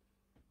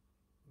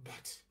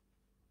 But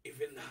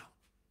even now,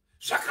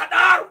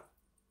 Zakadaro.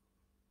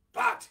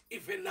 But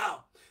even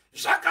now,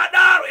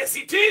 Zakadaro, as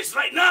it is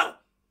right now,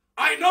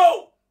 I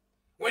know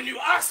when you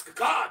ask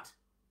God,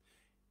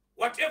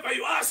 whatever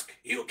you ask,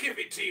 he'll give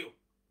it to you.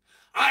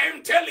 I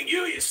am telling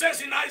you, he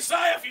says in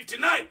Isaiah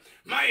 59,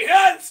 my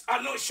hands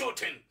are not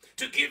shortened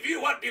to give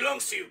you what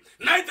belongs to you.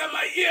 Neither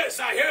my ears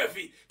are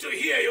heavy to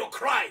hear your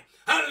cry.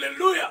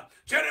 Hallelujah.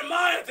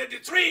 Jeremiah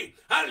 33,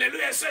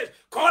 hallelujah, says,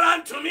 call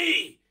unto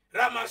me,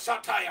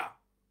 Ramasataya.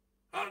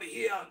 I'll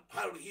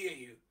hear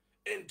you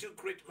and do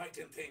great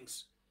mighty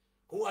things.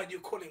 Who are you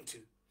calling to?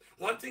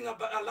 One thing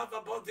I love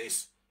about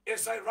this,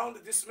 as I round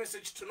this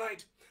message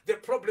tonight, the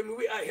problem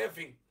we are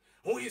having,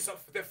 who is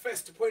the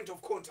first point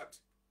of contact?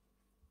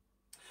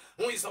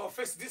 Who is our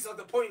first? These are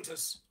the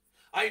pointers.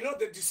 I know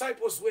the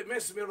disciples were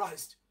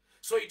mesmerized.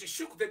 So it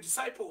shook the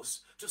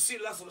disciples to see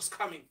Lazarus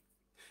coming.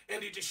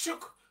 And it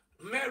shook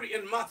Mary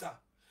and Martha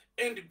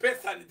and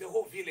Bethany, the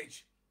whole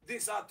village.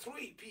 These are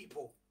three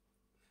people.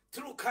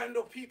 Three kind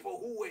of people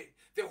who were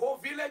the whole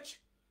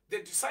village, the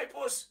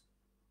disciples,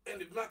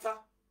 and Martha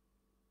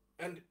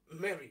and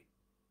Mary.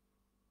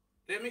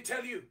 Let me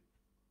tell you.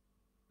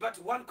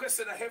 But one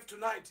question I have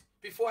tonight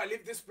before I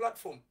leave this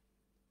platform.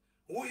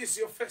 Who is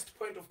your first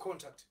point of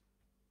contact?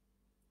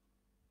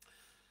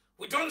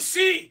 We don't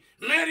see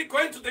Mary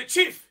going to the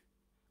chief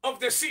of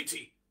the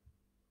city.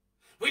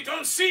 We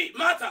don't see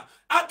Martha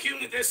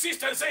arguing with the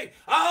sister and saying,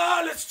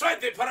 let's try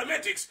the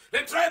paramedics.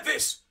 Let's try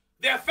this.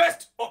 Their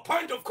first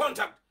point of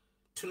contact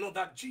to know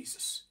that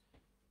Jesus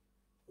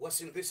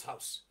was in this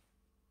house.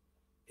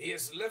 He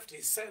has left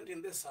his sand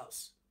in this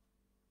house.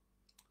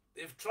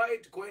 They've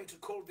tried going to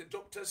call the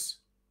doctors.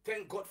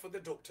 Thank God for the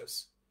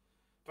doctors.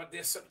 But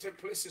there are certain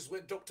places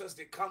where doctors,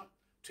 they come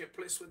to a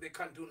place where they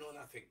can't do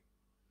nothing.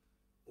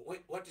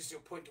 What is your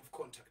point of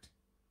contact?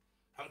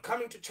 I'm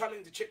coming to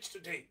challenge the church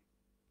today.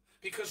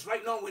 Because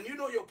right now, when you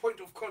know your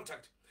point of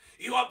contact,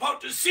 you are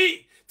about to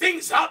see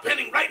things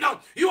happening right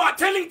now. You are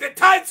telling the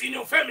tithes in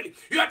your family.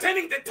 You are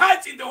telling the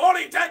tithes in the whole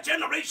entire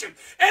generation.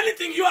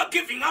 Anything you are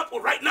giving up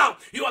right now,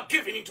 you are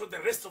giving it to the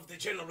rest of the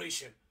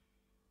generation.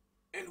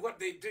 And what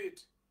they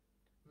did,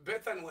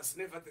 Bethany was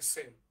never the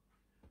same.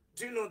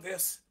 Do you know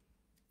this?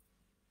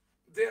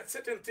 There are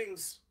certain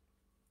things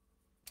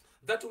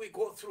that we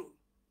go through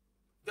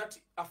that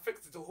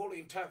affects the whole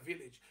entire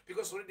village.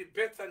 Because already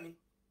Bethany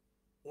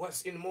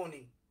was in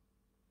mourning.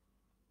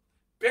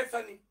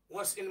 Bethany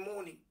was in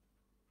mourning.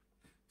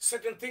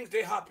 Certain things,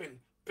 they happen.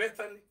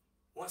 Bethany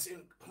was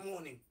in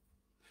mourning.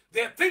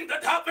 There are things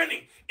that are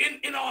happening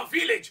in our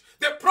village.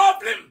 The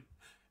problem,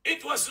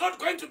 it was not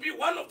going to be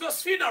one of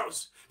those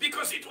funerals,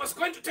 because it was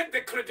going to take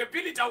the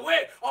credibility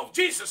away of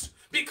Jesus,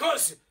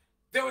 because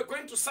they were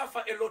going to suffer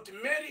a lot.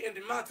 Mary and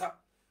Martha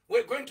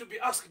were going to be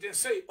asked and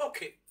say,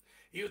 okay,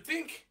 you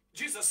think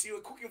Jesus, you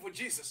were cooking for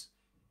Jesus,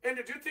 and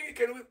do you think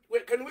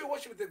can we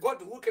worship the God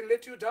who can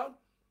let you down?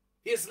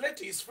 He has let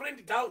his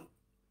friend down.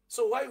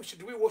 So why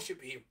should we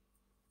worship him?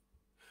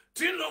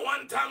 Do you know,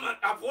 one time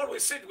I've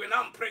always said when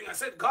I'm praying, I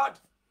said, God,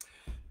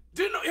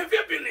 do you know, have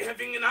you been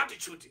having an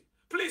attitude?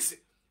 Please,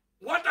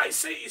 what I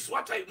say is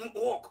what I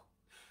walk.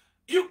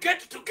 You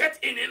get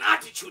in an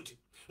attitude.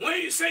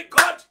 When you say,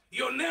 God,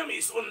 your name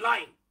is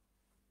online.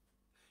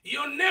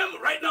 Your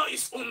name right now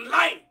is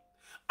online.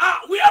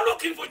 We are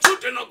looking for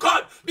children of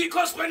God,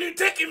 because when you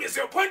take him as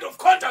your point of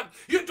contact,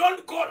 you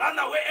don't go run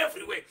away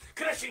everywhere,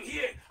 crashing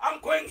here,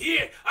 I'm going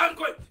here, I'm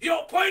going.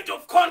 Your point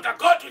of contact,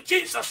 go to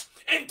Jesus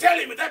and tell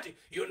him that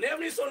your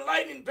name is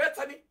online in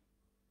Bethany.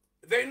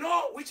 They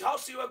know which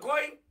house you are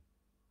going.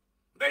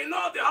 They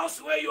know the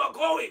house where you are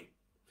going.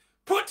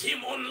 Put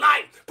him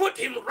online. Put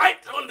him right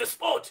on the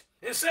spot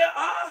and say,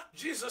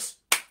 Jesus,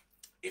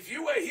 if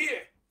you were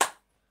here,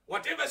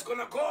 Whatever is going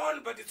to go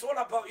on, but it's all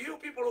about you.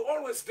 People will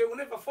always, they will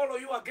never follow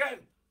you again.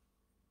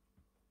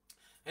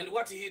 And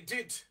what he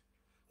did,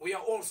 we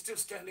are all still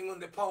standing on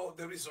the power of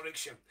the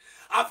resurrection.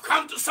 I've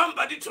come to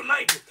somebody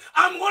tonight.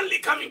 I'm only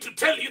coming to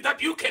tell you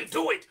that you can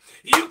do it.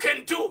 You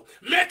can do.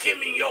 Make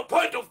him in your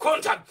point of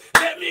contact.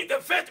 Let me the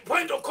first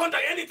point of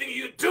contact. Anything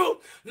you do,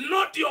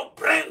 not your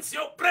brains.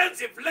 Your brains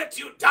have let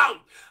you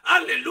down.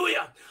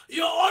 Hallelujah.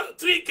 Your own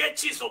 3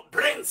 gauges of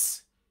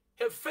brains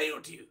have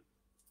failed you.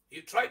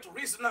 You try to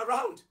reason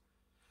around.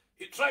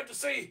 You try to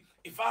say,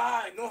 if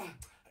I know.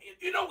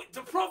 You know,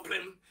 the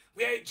problem,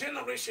 we are a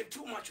generation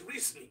too much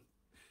reasoning.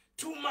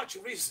 Too much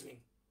reasoning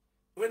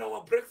when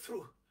our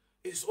breakthrough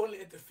is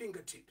only at the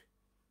fingertip.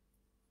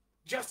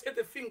 Just at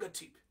the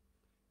fingertip.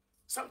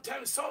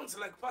 Sometimes it sounds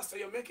like, Pastor,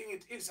 you're making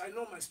it easy. I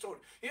know my story.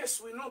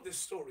 Yes, we know the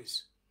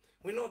stories.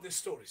 We know the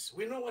stories.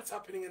 We know what's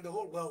happening in the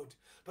whole world.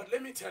 But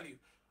let me tell you,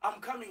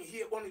 I'm coming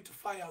here only to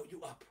fire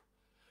you up.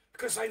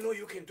 Because I know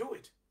you can do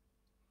it.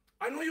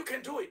 I know you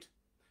can do it.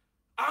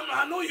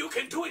 I know you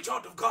can do it,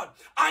 child of God.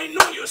 I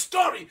know your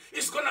story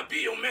is going to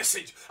be your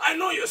message. I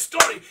know your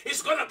story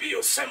is going to be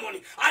your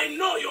ceremony. I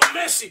know your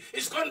mercy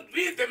is going to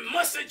be the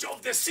message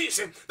of the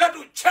season that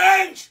will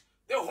change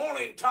the whole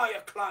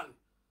entire clan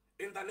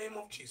in the name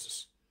of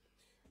Jesus.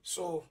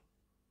 So,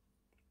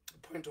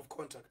 point of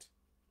contact.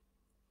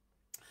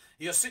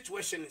 Your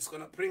situation is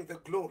going to bring the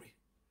glory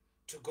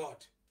to God.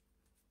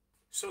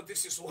 So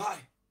this is why,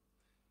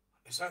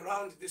 as I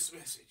round this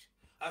message,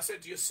 I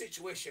said your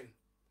situation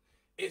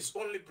is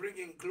only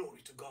bringing glory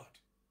to God.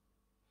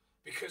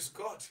 Because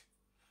God,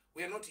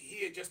 we are not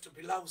here just to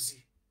be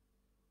lousy,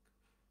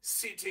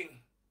 sitting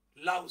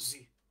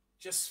lousy,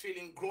 just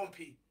feeling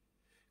grumpy.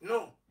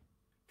 No,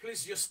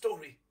 please, your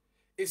story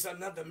is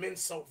another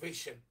man's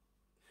salvation.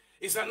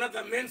 Is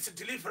another man's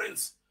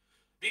deliverance.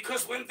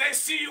 Because when they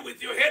see you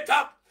with your head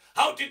up,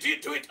 how did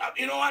you do it?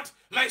 You know what?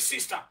 My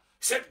sister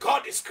said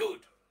God is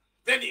good.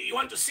 Then you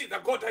want to see the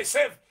God I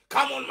serve?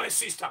 Come on, my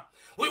sister.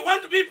 We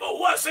want people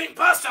who are saying,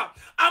 Pastor,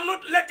 I'm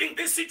not letting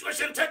this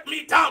situation take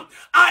me down.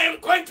 I am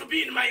going to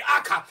be in my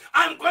arca.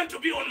 I'm going to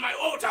be on my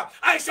altar.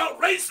 I shall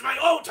raise my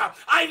altar.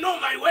 I know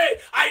my way.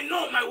 I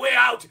know my way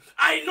out.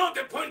 I know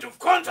the point of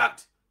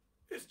contact.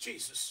 It's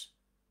Jesus.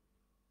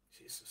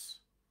 Jesus.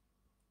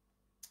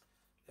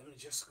 Let me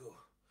just go.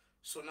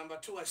 So number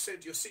 2, I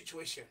said your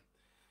situation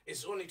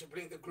is only to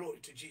bring the glory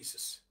to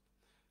Jesus.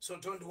 So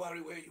don't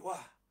worry where you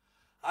are.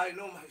 I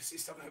know, my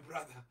sister, my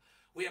brother.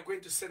 We are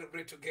going to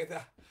celebrate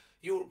together.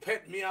 You will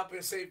pat me up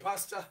and say,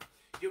 Pastor,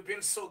 you've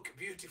been so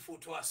beautiful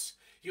to us.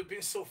 You've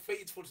been so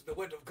faithful to the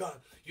word of God.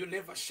 You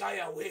never shy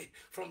away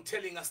from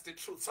telling us the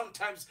truth.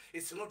 Sometimes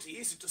it's not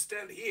easy to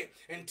stand here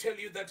and tell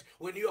you that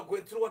when you are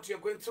going through what you're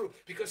going through,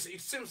 because it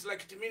seems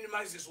like it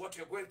minimizes what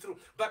you're going through.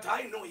 But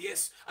I know,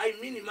 yes, I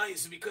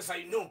minimize because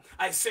I know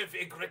I serve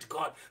a great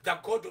God, the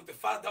God of the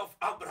father of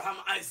Abraham,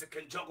 Isaac,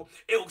 and Jacob,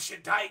 El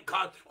Shaddai,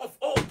 God of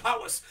all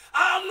powers.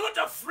 I'm not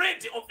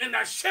afraid of and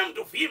ashamed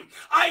of him.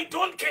 I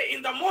don't care.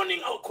 In the morning,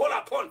 I'll call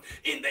upon.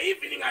 In the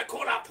evening, I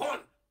call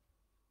upon.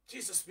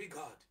 Jesus be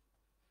God.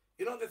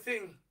 You know the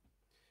thing,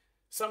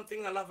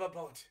 something I love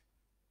about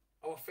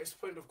our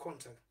first point of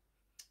contact.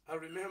 I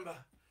remember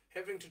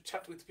having to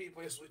chat with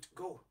people as we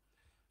go.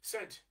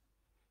 Said,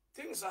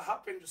 things are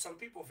happening to some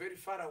people very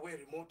far away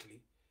remotely.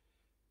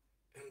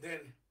 And then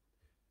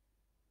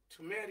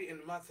to Mary and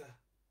Martha,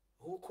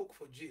 who cook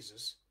for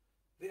Jesus,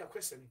 they are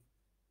questioning.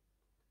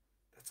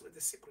 That's where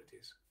the secret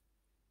is.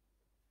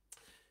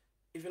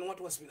 Even what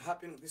has been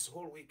happening this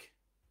whole week,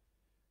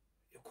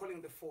 you're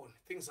calling the phone,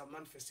 things are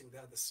manifesting the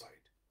other side.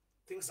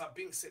 Things are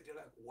being said, you're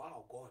like,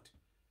 wow, God,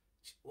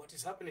 what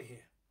is happening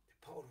here?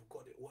 The power of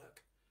God at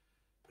work.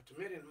 But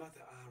Mary and Martha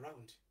are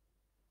around.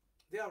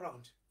 They're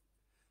around.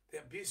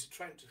 They're busy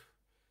trying to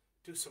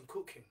do some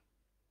cooking.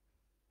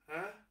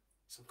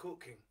 Some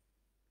cooking.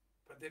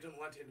 But they don't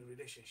want any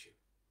relationship.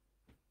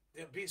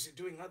 They're busy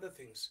doing other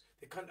things.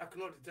 They can't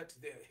acknowledge that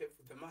they have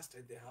the master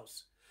in their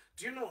house.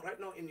 Do you know right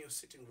now in your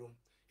sitting room,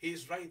 he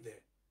is right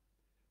there.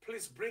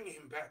 Please bring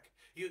him back.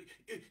 You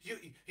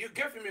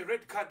gave him a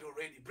red card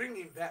already. Bring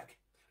him back.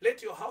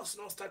 Let your house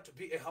now start to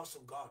be a house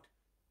of God.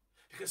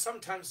 Because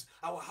sometimes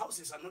our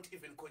houses are not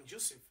even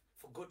conducive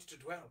for God to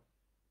dwell.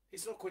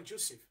 It's not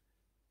conducive.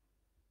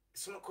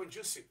 It's not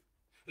conducive.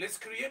 Let's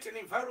create an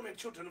environment,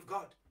 children of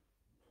God.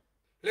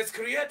 Let's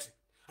create.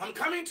 I'm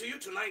coming to you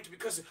tonight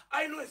because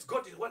I know it's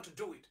God who wants to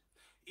do it.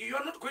 You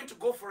are not going to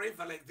go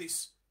forever like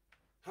this.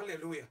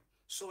 Hallelujah.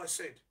 So I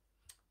said.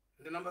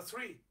 And the number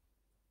 3.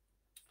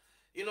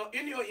 You know,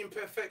 in your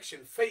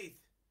imperfection, faith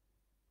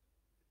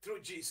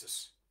through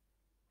Jesus.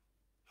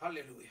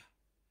 Hallelujah.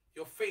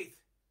 Your faith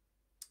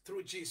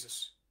through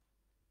Jesus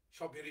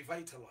shall be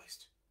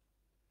revitalized,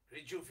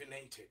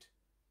 rejuvenated.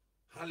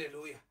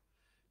 Hallelujah.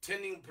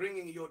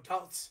 Bringing your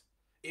doubts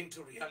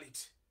into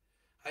reality.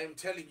 I am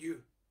telling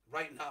you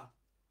right now,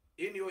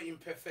 in your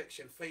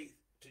imperfection, faith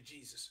to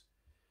Jesus.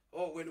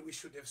 Oh, when we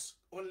should have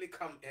only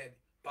come in,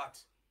 but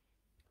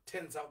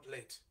turns out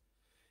late.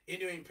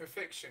 In your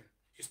imperfection,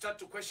 you start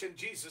to question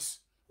Jesus.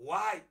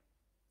 Why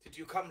did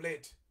you come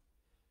late?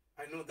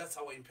 I know that's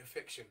our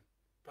imperfection.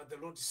 But the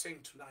Lord is saying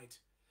tonight,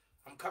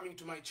 I'm coming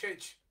to my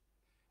church.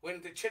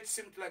 When the church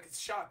seems like it's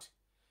shut,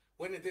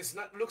 when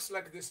looks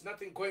like there's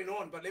nothing going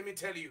on, but let me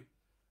tell you,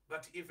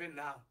 but even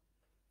now,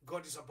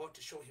 God is about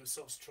to show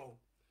himself strong.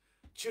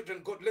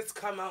 Children, God, let's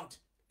come out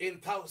in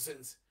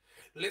thousands.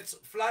 Let's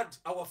flood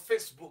our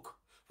Facebook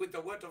with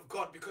the word of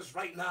God, because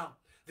right now,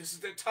 this is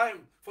the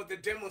time for the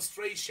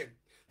demonstration.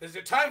 There's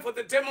a time for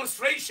the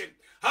demonstration.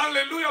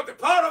 Hallelujah, the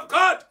power of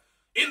God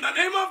in the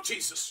name of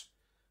Jesus.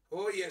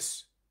 Oh,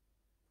 yes.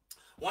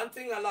 One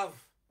thing I love,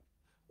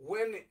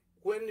 when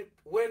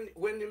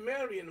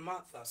Mary and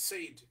Martha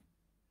said,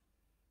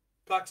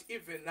 but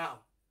even now,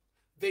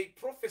 they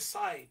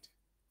prophesied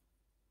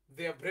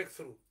their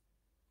breakthrough.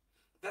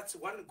 That's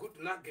one good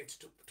nugget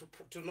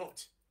to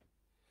note.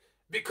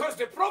 Because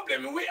the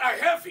problem we are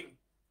having,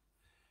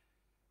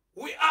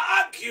 we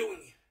are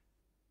arguing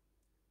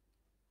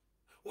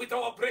with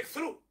our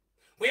breakthrough.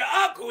 We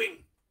are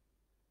arguing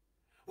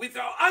with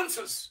our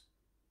answers.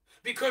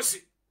 Because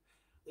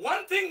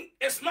one thing,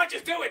 as much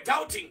as they were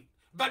doubting,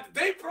 but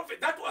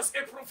that was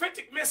a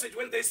prophetic message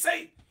when they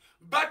say,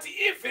 but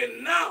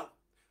even now,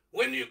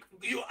 when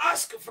you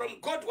ask from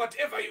God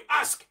whatever you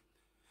ask,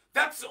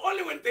 that's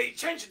only when they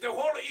changed the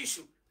whole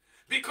issue.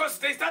 Because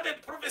they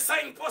started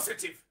prophesying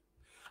positive.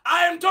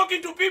 I am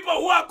talking to people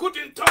who are good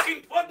in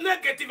talking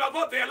negative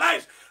about their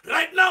lives.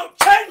 Right now,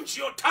 change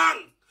your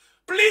tongue.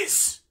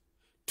 Please,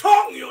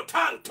 tongue your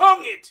tongue.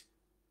 Tongue it.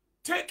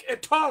 Take a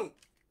tongue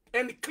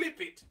and clip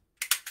it.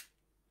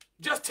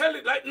 Just tell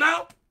it right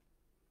now.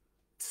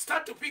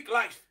 Start to speak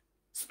life.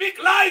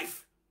 Speak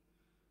life.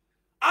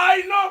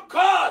 I know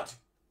God.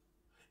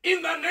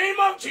 In the name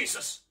of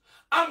Jesus,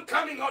 I'm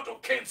coming out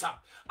of cancer.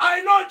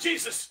 I know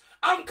Jesus,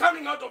 I'm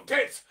coming out of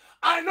death.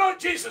 I know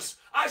Jesus,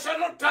 I shall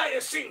not die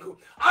a single.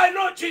 I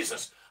know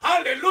Jesus,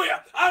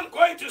 hallelujah, I'm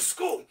going to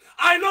school.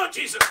 I know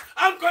Jesus,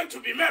 I'm going to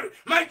be married.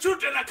 My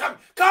children are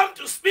come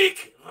to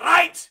speak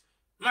right.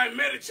 My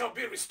marriage shall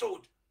be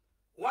restored.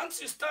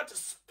 Once you start to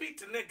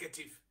speak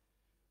negative,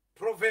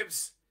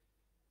 Proverbs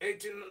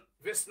 18,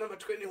 verse number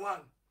 21,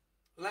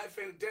 life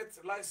and death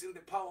lies in the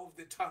power of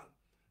the tongue.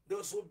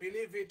 Those who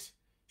believe it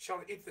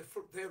shall eat the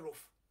fruit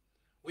thereof.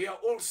 We are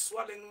all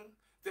swallowing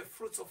the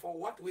fruits of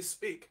what we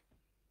speak.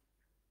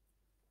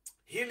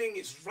 Healing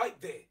is right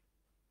there.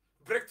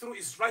 Breakthrough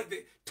is right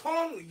there.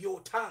 Tongue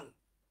your tongue.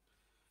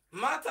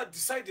 Martha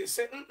decided,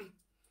 said,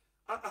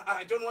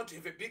 I don't want to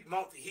have a big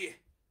mouth here.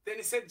 Then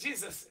he said,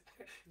 Jesus,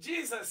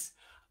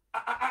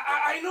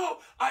 I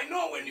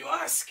know when you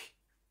ask.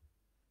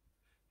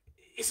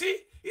 You see,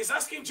 he's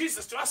asking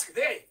Jesus to ask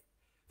there.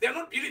 They're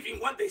not believing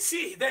what they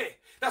see there.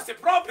 That's the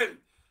problem.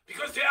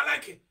 Because they are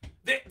like,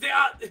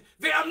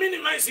 they are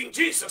minimizing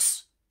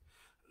Jesus.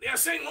 They are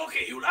saying,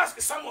 okay, you'll ask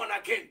someone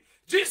again.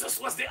 Jesus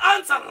was the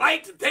answer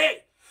right there.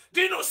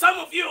 Do you know some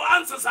of your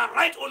answers are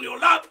right on your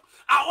lap,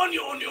 are on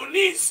your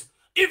knees,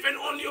 even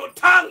on your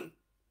tongue?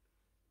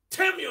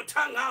 Tame your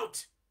tongue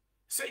out.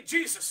 Say,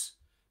 Jesus,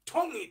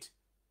 tongue it.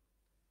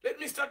 Let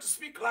me start to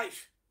speak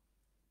life.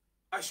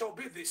 I shall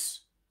be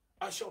this.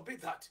 I shall be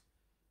that.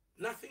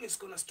 Nothing is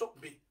going to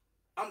stop me.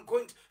 I'm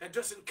going to, it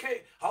doesn't care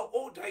how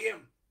old I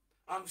am.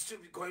 I'm still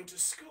going to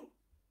school.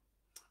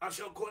 I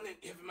shall go and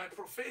have my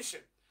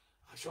profession.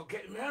 I shall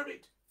get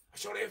married. I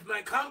shall have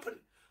my company.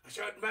 I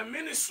shall have my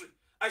ministry.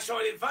 I shall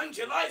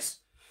evangelize.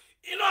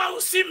 You know, I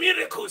will see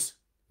miracles.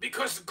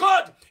 Because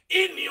God,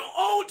 in your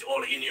old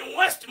or in your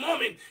worst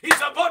moment, is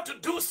about to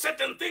do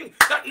certain things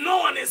that no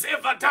one has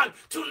ever done.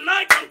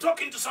 Tonight, I'm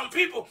talking to some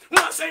people who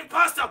are saying,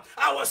 Pastor,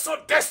 I was so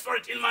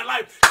desperate in my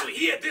life to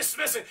hear this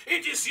message.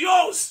 It is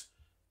yours.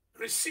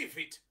 Receive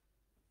it.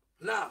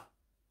 Now,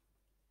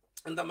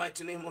 in the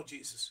mighty name of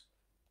Jesus.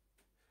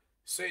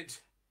 Said,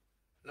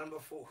 number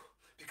 4,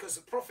 because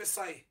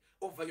prophesy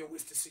over your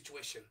wasted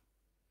situation.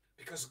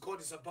 Because God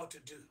is about to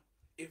do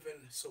even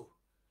so,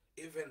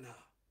 even now.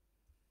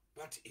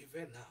 But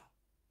even now,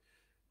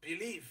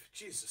 believe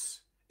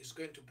Jesus is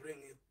going to bring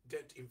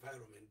that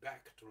environment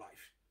back to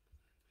life.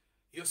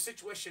 Your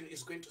situation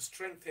is going to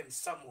strengthen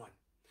someone.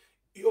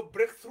 Your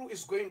breakthrough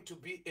is going to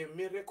be a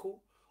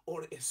miracle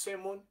or a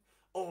sermon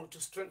or to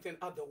strengthen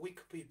other weak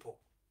people.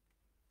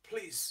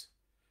 Please.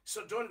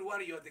 So don't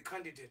worry, you're the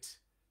candidate.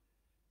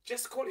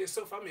 Just call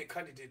yourself, I'm a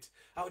candidate.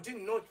 I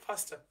didn't know,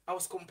 Pastor. I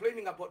was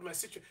complaining about my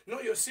situation.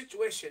 No, your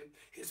situation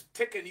has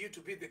taken you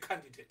to be the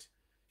candidate.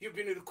 You've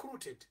been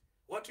recruited.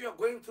 What you are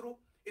going through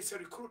is a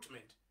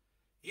recruitment.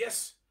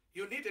 Yes,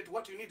 you needed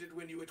what you needed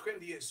when you were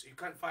 20 years. You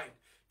can't find.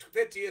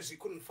 30 years you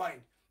couldn't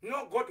find.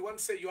 No, God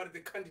wants to say you are the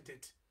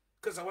candidate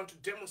because I want to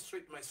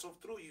demonstrate myself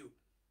through you.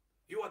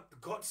 You are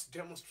God's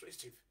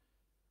demonstrative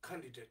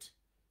candidate.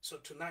 So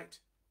tonight,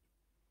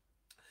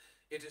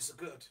 it is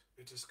good.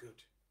 It is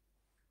good.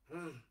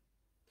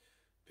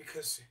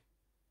 Because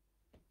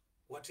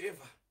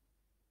whatever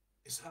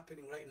is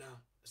happening right now,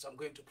 as I'm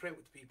going to pray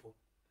with people,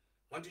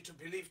 I want you to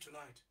believe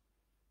tonight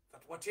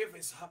that whatever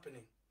is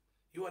happening,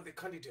 you are the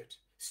candidate.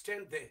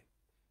 Stand there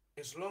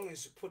as long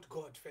as you put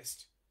God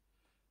first.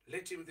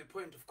 Let him be the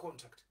point of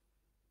contact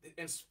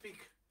and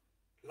speak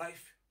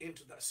life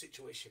into that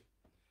situation.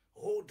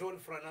 Hold on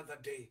for another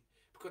day,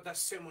 because that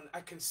sermon,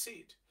 I can see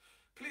it.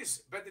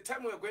 Please, by the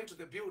time we are going to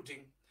the building,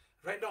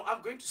 right now,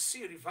 I'm going to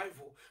see a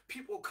revival.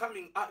 People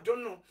coming. I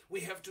don't know.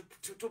 We have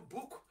to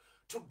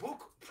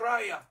book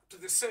prior to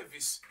the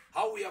service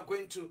how we are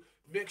going to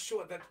make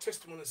sure that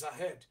testimonies are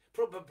heard.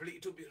 Probably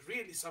it will be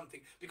really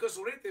something, because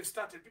already they've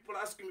started. People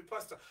are asking me,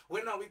 Pastor,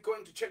 when are we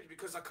going to church?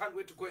 Because I can't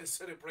wait to go and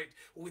celebrate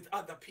with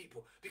other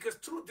people. Because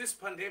through this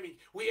pandemic,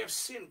 we have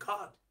seen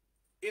God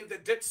in the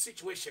dead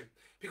situation,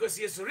 because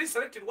he has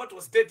resurrected what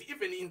was dead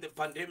even in the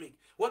pandemic.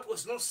 What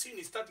was not seen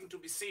is starting to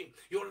be seen.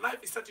 Your life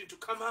is starting to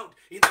come out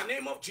in the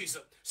name of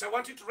Jesus. So I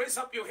want you to raise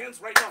up your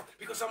hands right now,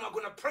 because I'm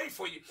going to pray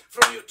for you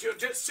from your, to your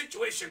dead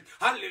situation.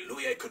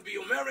 Hallelujah. It could be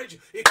your marriage.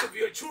 It could be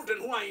your children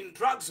who are in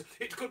drugs.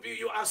 It could be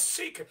you are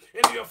sick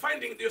and you're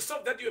finding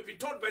yourself that you have been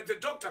told by the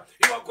doctor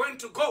you are going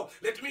to go.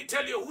 Let me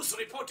tell you whose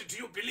report do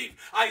you believe.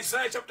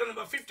 Isaiah chapter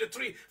number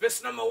 53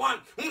 verse number 1.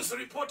 Whose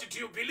report do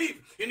you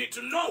believe? You need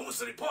to know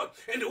whose report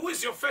and who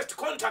is your first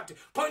contact,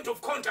 point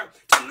of contact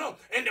to know.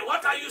 And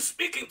what are you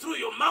speaking through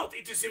your mouth?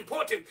 It is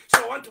important.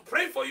 So I want to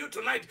pray for you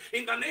tonight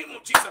in the name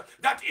of Jesus,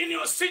 that in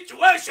your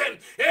situation,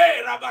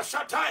 hey,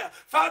 Rabashataya,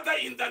 Father,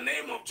 in the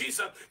name of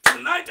Jesus,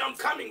 tonight I'm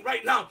coming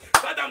right now.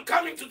 Father, I'm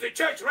coming to the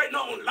church right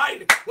now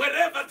online,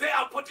 wherever they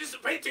are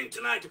participating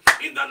tonight.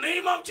 In the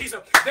name of Jesus,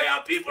 there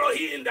are people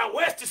here in the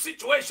worst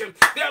situation.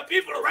 There are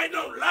people right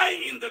now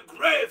lying in the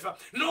grave.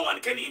 No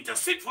one can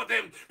intercede for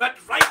them. But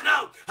right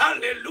now,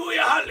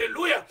 hallelujah,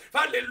 hallelujah,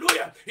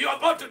 hallelujah, you're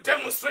about to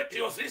demonstrate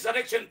your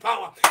resurrection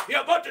power.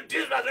 You're about to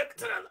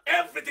resurrect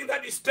everything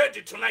that is dead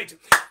tonight.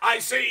 I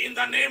say in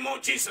the name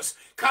of Jesus,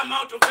 come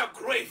out of the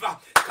grave.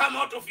 Come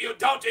out of your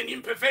doubt and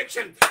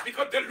imperfection,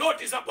 because the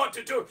Lord is about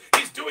to do.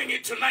 He's doing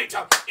it tonight.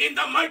 In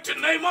the mighty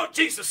name of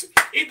Jesus.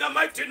 In the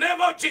mighty name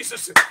of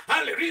Jesus.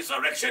 And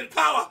resurrection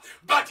power.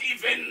 But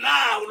even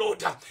now,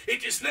 Lord,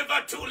 it is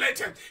never too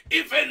late.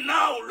 Even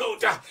now,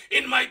 Lord,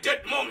 in my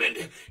dead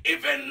moment.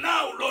 Even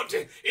now, Lord,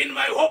 in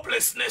my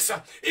hopelessness.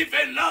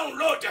 Even now,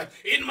 Lord,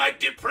 in my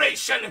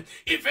depression.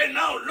 Even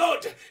now,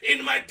 Lord,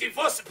 in my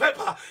divorce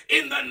paper.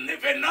 Even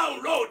now,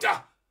 Lord,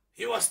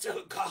 you are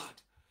still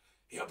God.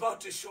 You're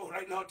about to show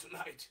right now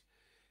tonight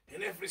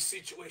in every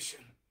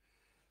situation.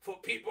 For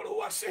people who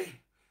are saying,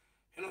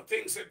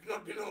 things have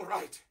not been all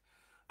right.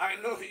 I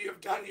know you've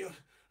done your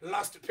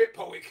last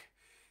paperwork.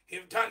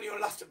 You've done your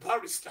last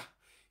barrister.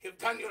 You've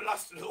done your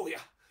last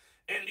lawyer.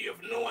 And you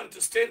have no one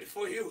to stand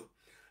for you.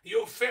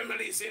 Your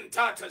family is in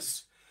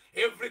tatters.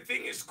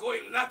 Everything is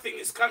going, nothing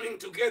is coming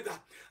together.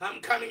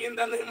 I'm coming in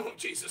the name of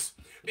Jesus,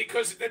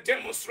 because the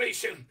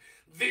demonstration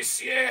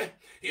this year,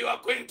 you are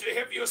going to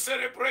have your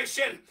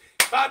celebration.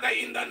 Father,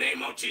 in the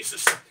name of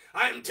Jesus,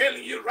 I'm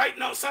telling you right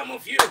now, some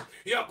of you,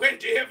 you are going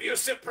to have your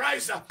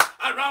surprise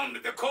around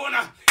the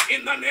corner.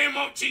 In the name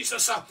of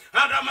Jesus,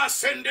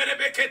 Aramasendere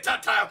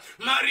beketata,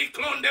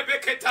 Mariklonde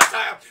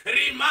beketata,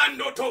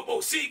 Rimando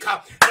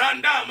tobosika,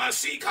 Randa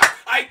masika.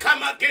 I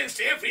come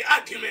against every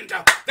argument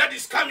that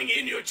is coming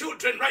in your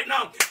children right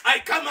now. I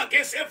come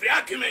against every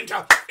argument,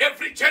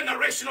 every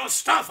generational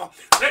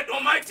stuff. Let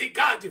Almighty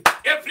God,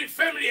 every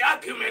family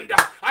argument,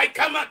 I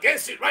come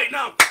against it right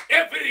now.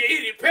 Every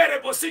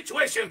irreparable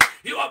situation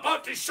you are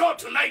about to show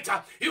tonight,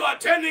 you are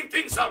turning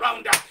things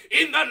around.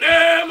 In the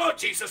name of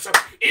Jesus,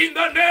 in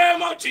the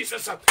name of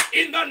Jesus,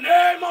 in the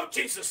name of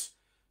Jesus.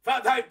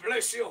 Father, I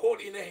bless your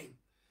holy name,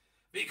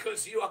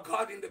 because you are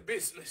God in the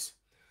business.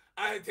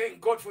 I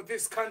thank God for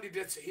these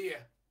candidates here.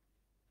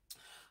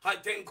 I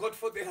thank God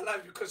for their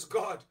life, because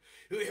God,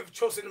 you have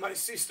chosen my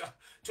sister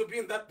to be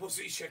in that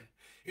position.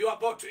 You are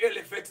about to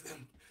elevate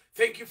them.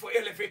 Thank you for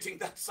elevating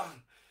that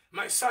son.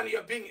 My son,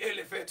 you're being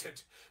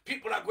elevated.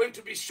 People are going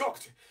to be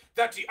shocked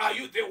that are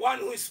you the one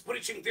who is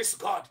preaching this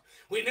God?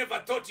 We never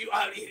thought you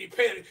are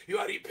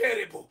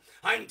repairable.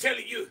 I'm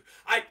telling you,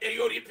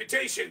 your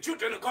reputation,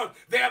 children of God,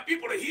 there are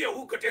people here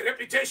who got a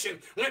reputation.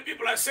 When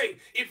people are saying,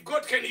 if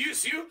God can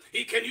use you,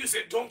 he can use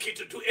a donkey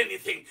to do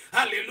anything.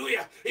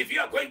 Hallelujah. If you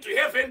are going to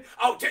heaven,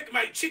 I'll take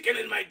my chicken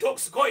and my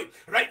dogs going.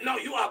 Right now,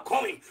 you are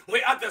going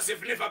where others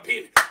have never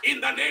been. In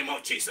the name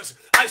of Jesus.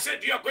 I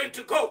said you are going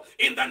to go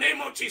in the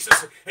name of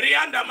Jesus.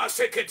 Rianda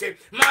Masekete,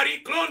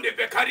 Marie Klonde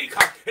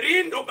Bekarika,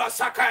 Rindo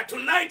Basaka.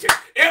 Tonight,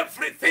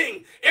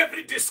 everything,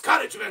 every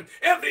discouragement,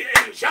 every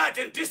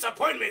anxiety and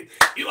disappointment,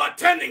 you are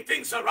turning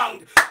things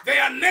around.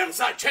 Their names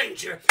are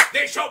changing.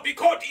 They shall be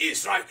called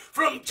Israel.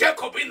 From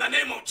Jacob in the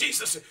name of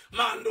Jesus.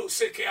 Mando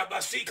Seke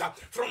Abasika.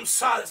 From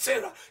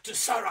Sarah to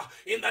Sarah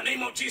in the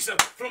name of Jesus.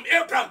 From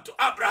Abraham to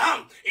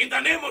Abraham in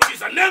the name of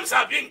Jesus. Names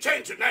are being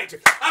changed tonight.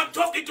 I'm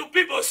talking to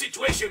people's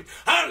situation.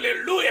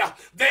 Hallelujah.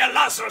 Their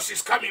Lazarus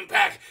is coming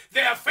back.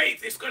 Their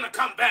faith is going to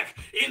come back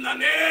in the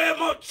name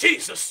of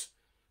Jesus.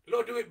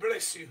 Lord, we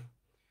bless you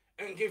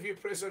and give you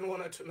praise and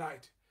honor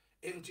tonight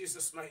in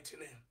Jesus' mighty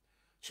name.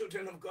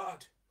 Children of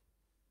God,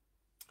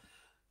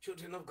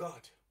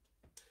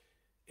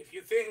 if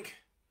you think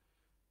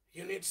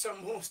you need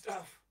some more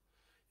stuff,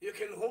 you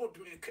can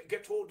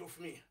get hold of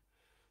me.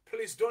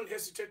 Please don't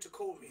hesitate to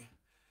call me,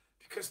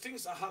 because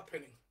things are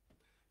happening.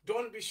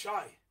 Don't be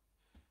shy.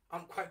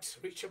 I'm quite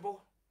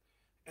reachable,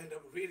 And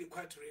I'm really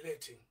quite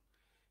relating.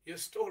 Your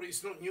story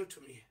is not new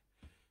to me,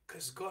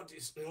 because God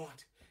is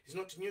not. It's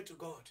not new to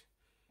God.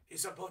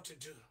 He's about to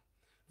do.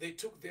 They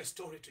took their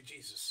story to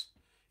Jesus.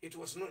 It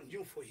was not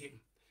new for him,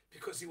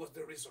 because he was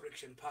the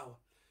resurrection power.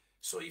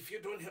 So if you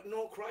don't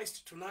know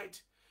Christ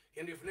tonight,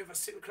 and you've never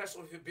seen Christ,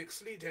 or you're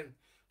backslidden,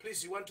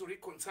 please, you want to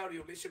reconcile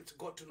your relationship to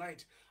God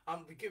tonight,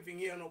 I'm giving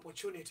you an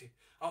opportunity.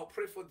 I'll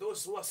pray for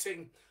those who are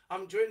saying,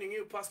 I'm joining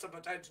you, Pastor,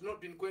 but I've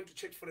not been going to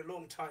church for a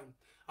long time.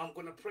 I'm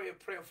going to pray a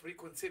prayer of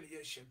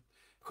reconciliation,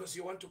 because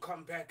you want to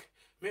come back.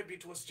 Maybe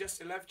it was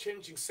just a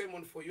life-changing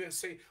sermon for you, and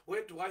say,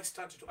 where do I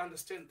start to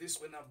understand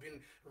this when I've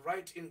been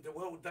right in the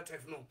world that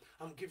I've known?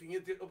 I'm giving you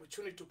the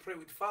opportunity to pray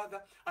with.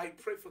 Father, I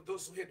pray for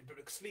those who had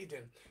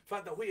backslidden,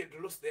 Father, who had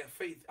lost their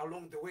faith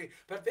along the way,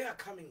 but they are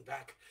coming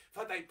back.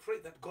 Father, I pray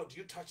that, God,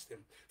 you touch them.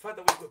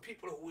 Father, we've got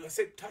people who have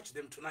said, touch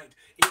them tonight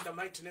in the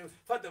mighty name.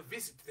 Father,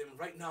 visit them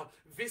right now.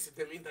 Visit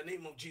them in the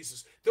name of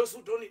Jesus. Those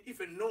who don't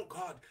even know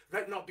God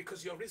right now,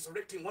 because you're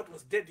resurrecting what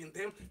was dead in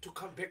them to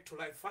come back to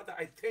life. Father,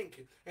 I thank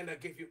you, and I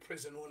give you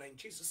praise and honor in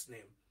Jesus'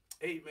 name.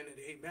 Amen and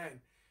amen.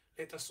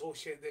 Let us all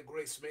share the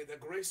grace. May the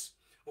grace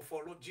of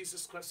our Lord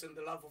Jesus Christ and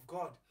the love of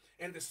God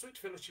and the sweet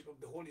fellowship of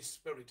the Holy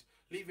Spirit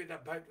live and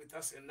abide with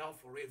us and now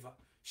forever.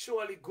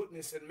 Surely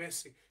goodness and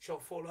mercy shall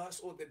follow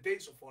us all the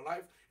days of our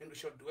life, and we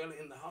shall dwell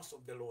in the house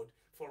of the Lord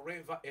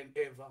forever and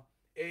ever.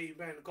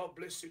 Amen. God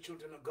bless you,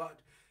 children of God.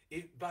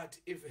 But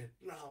even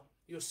now,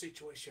 your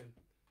situation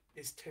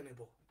is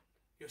tenable.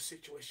 Your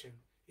situation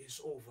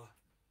is over.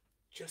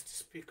 Just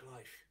speak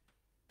life,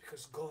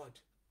 because God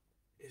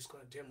is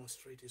going to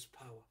demonstrate his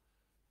power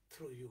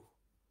through you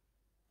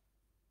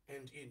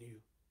and in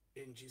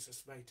you. In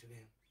Jesus' mighty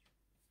name.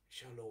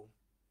 Shalom.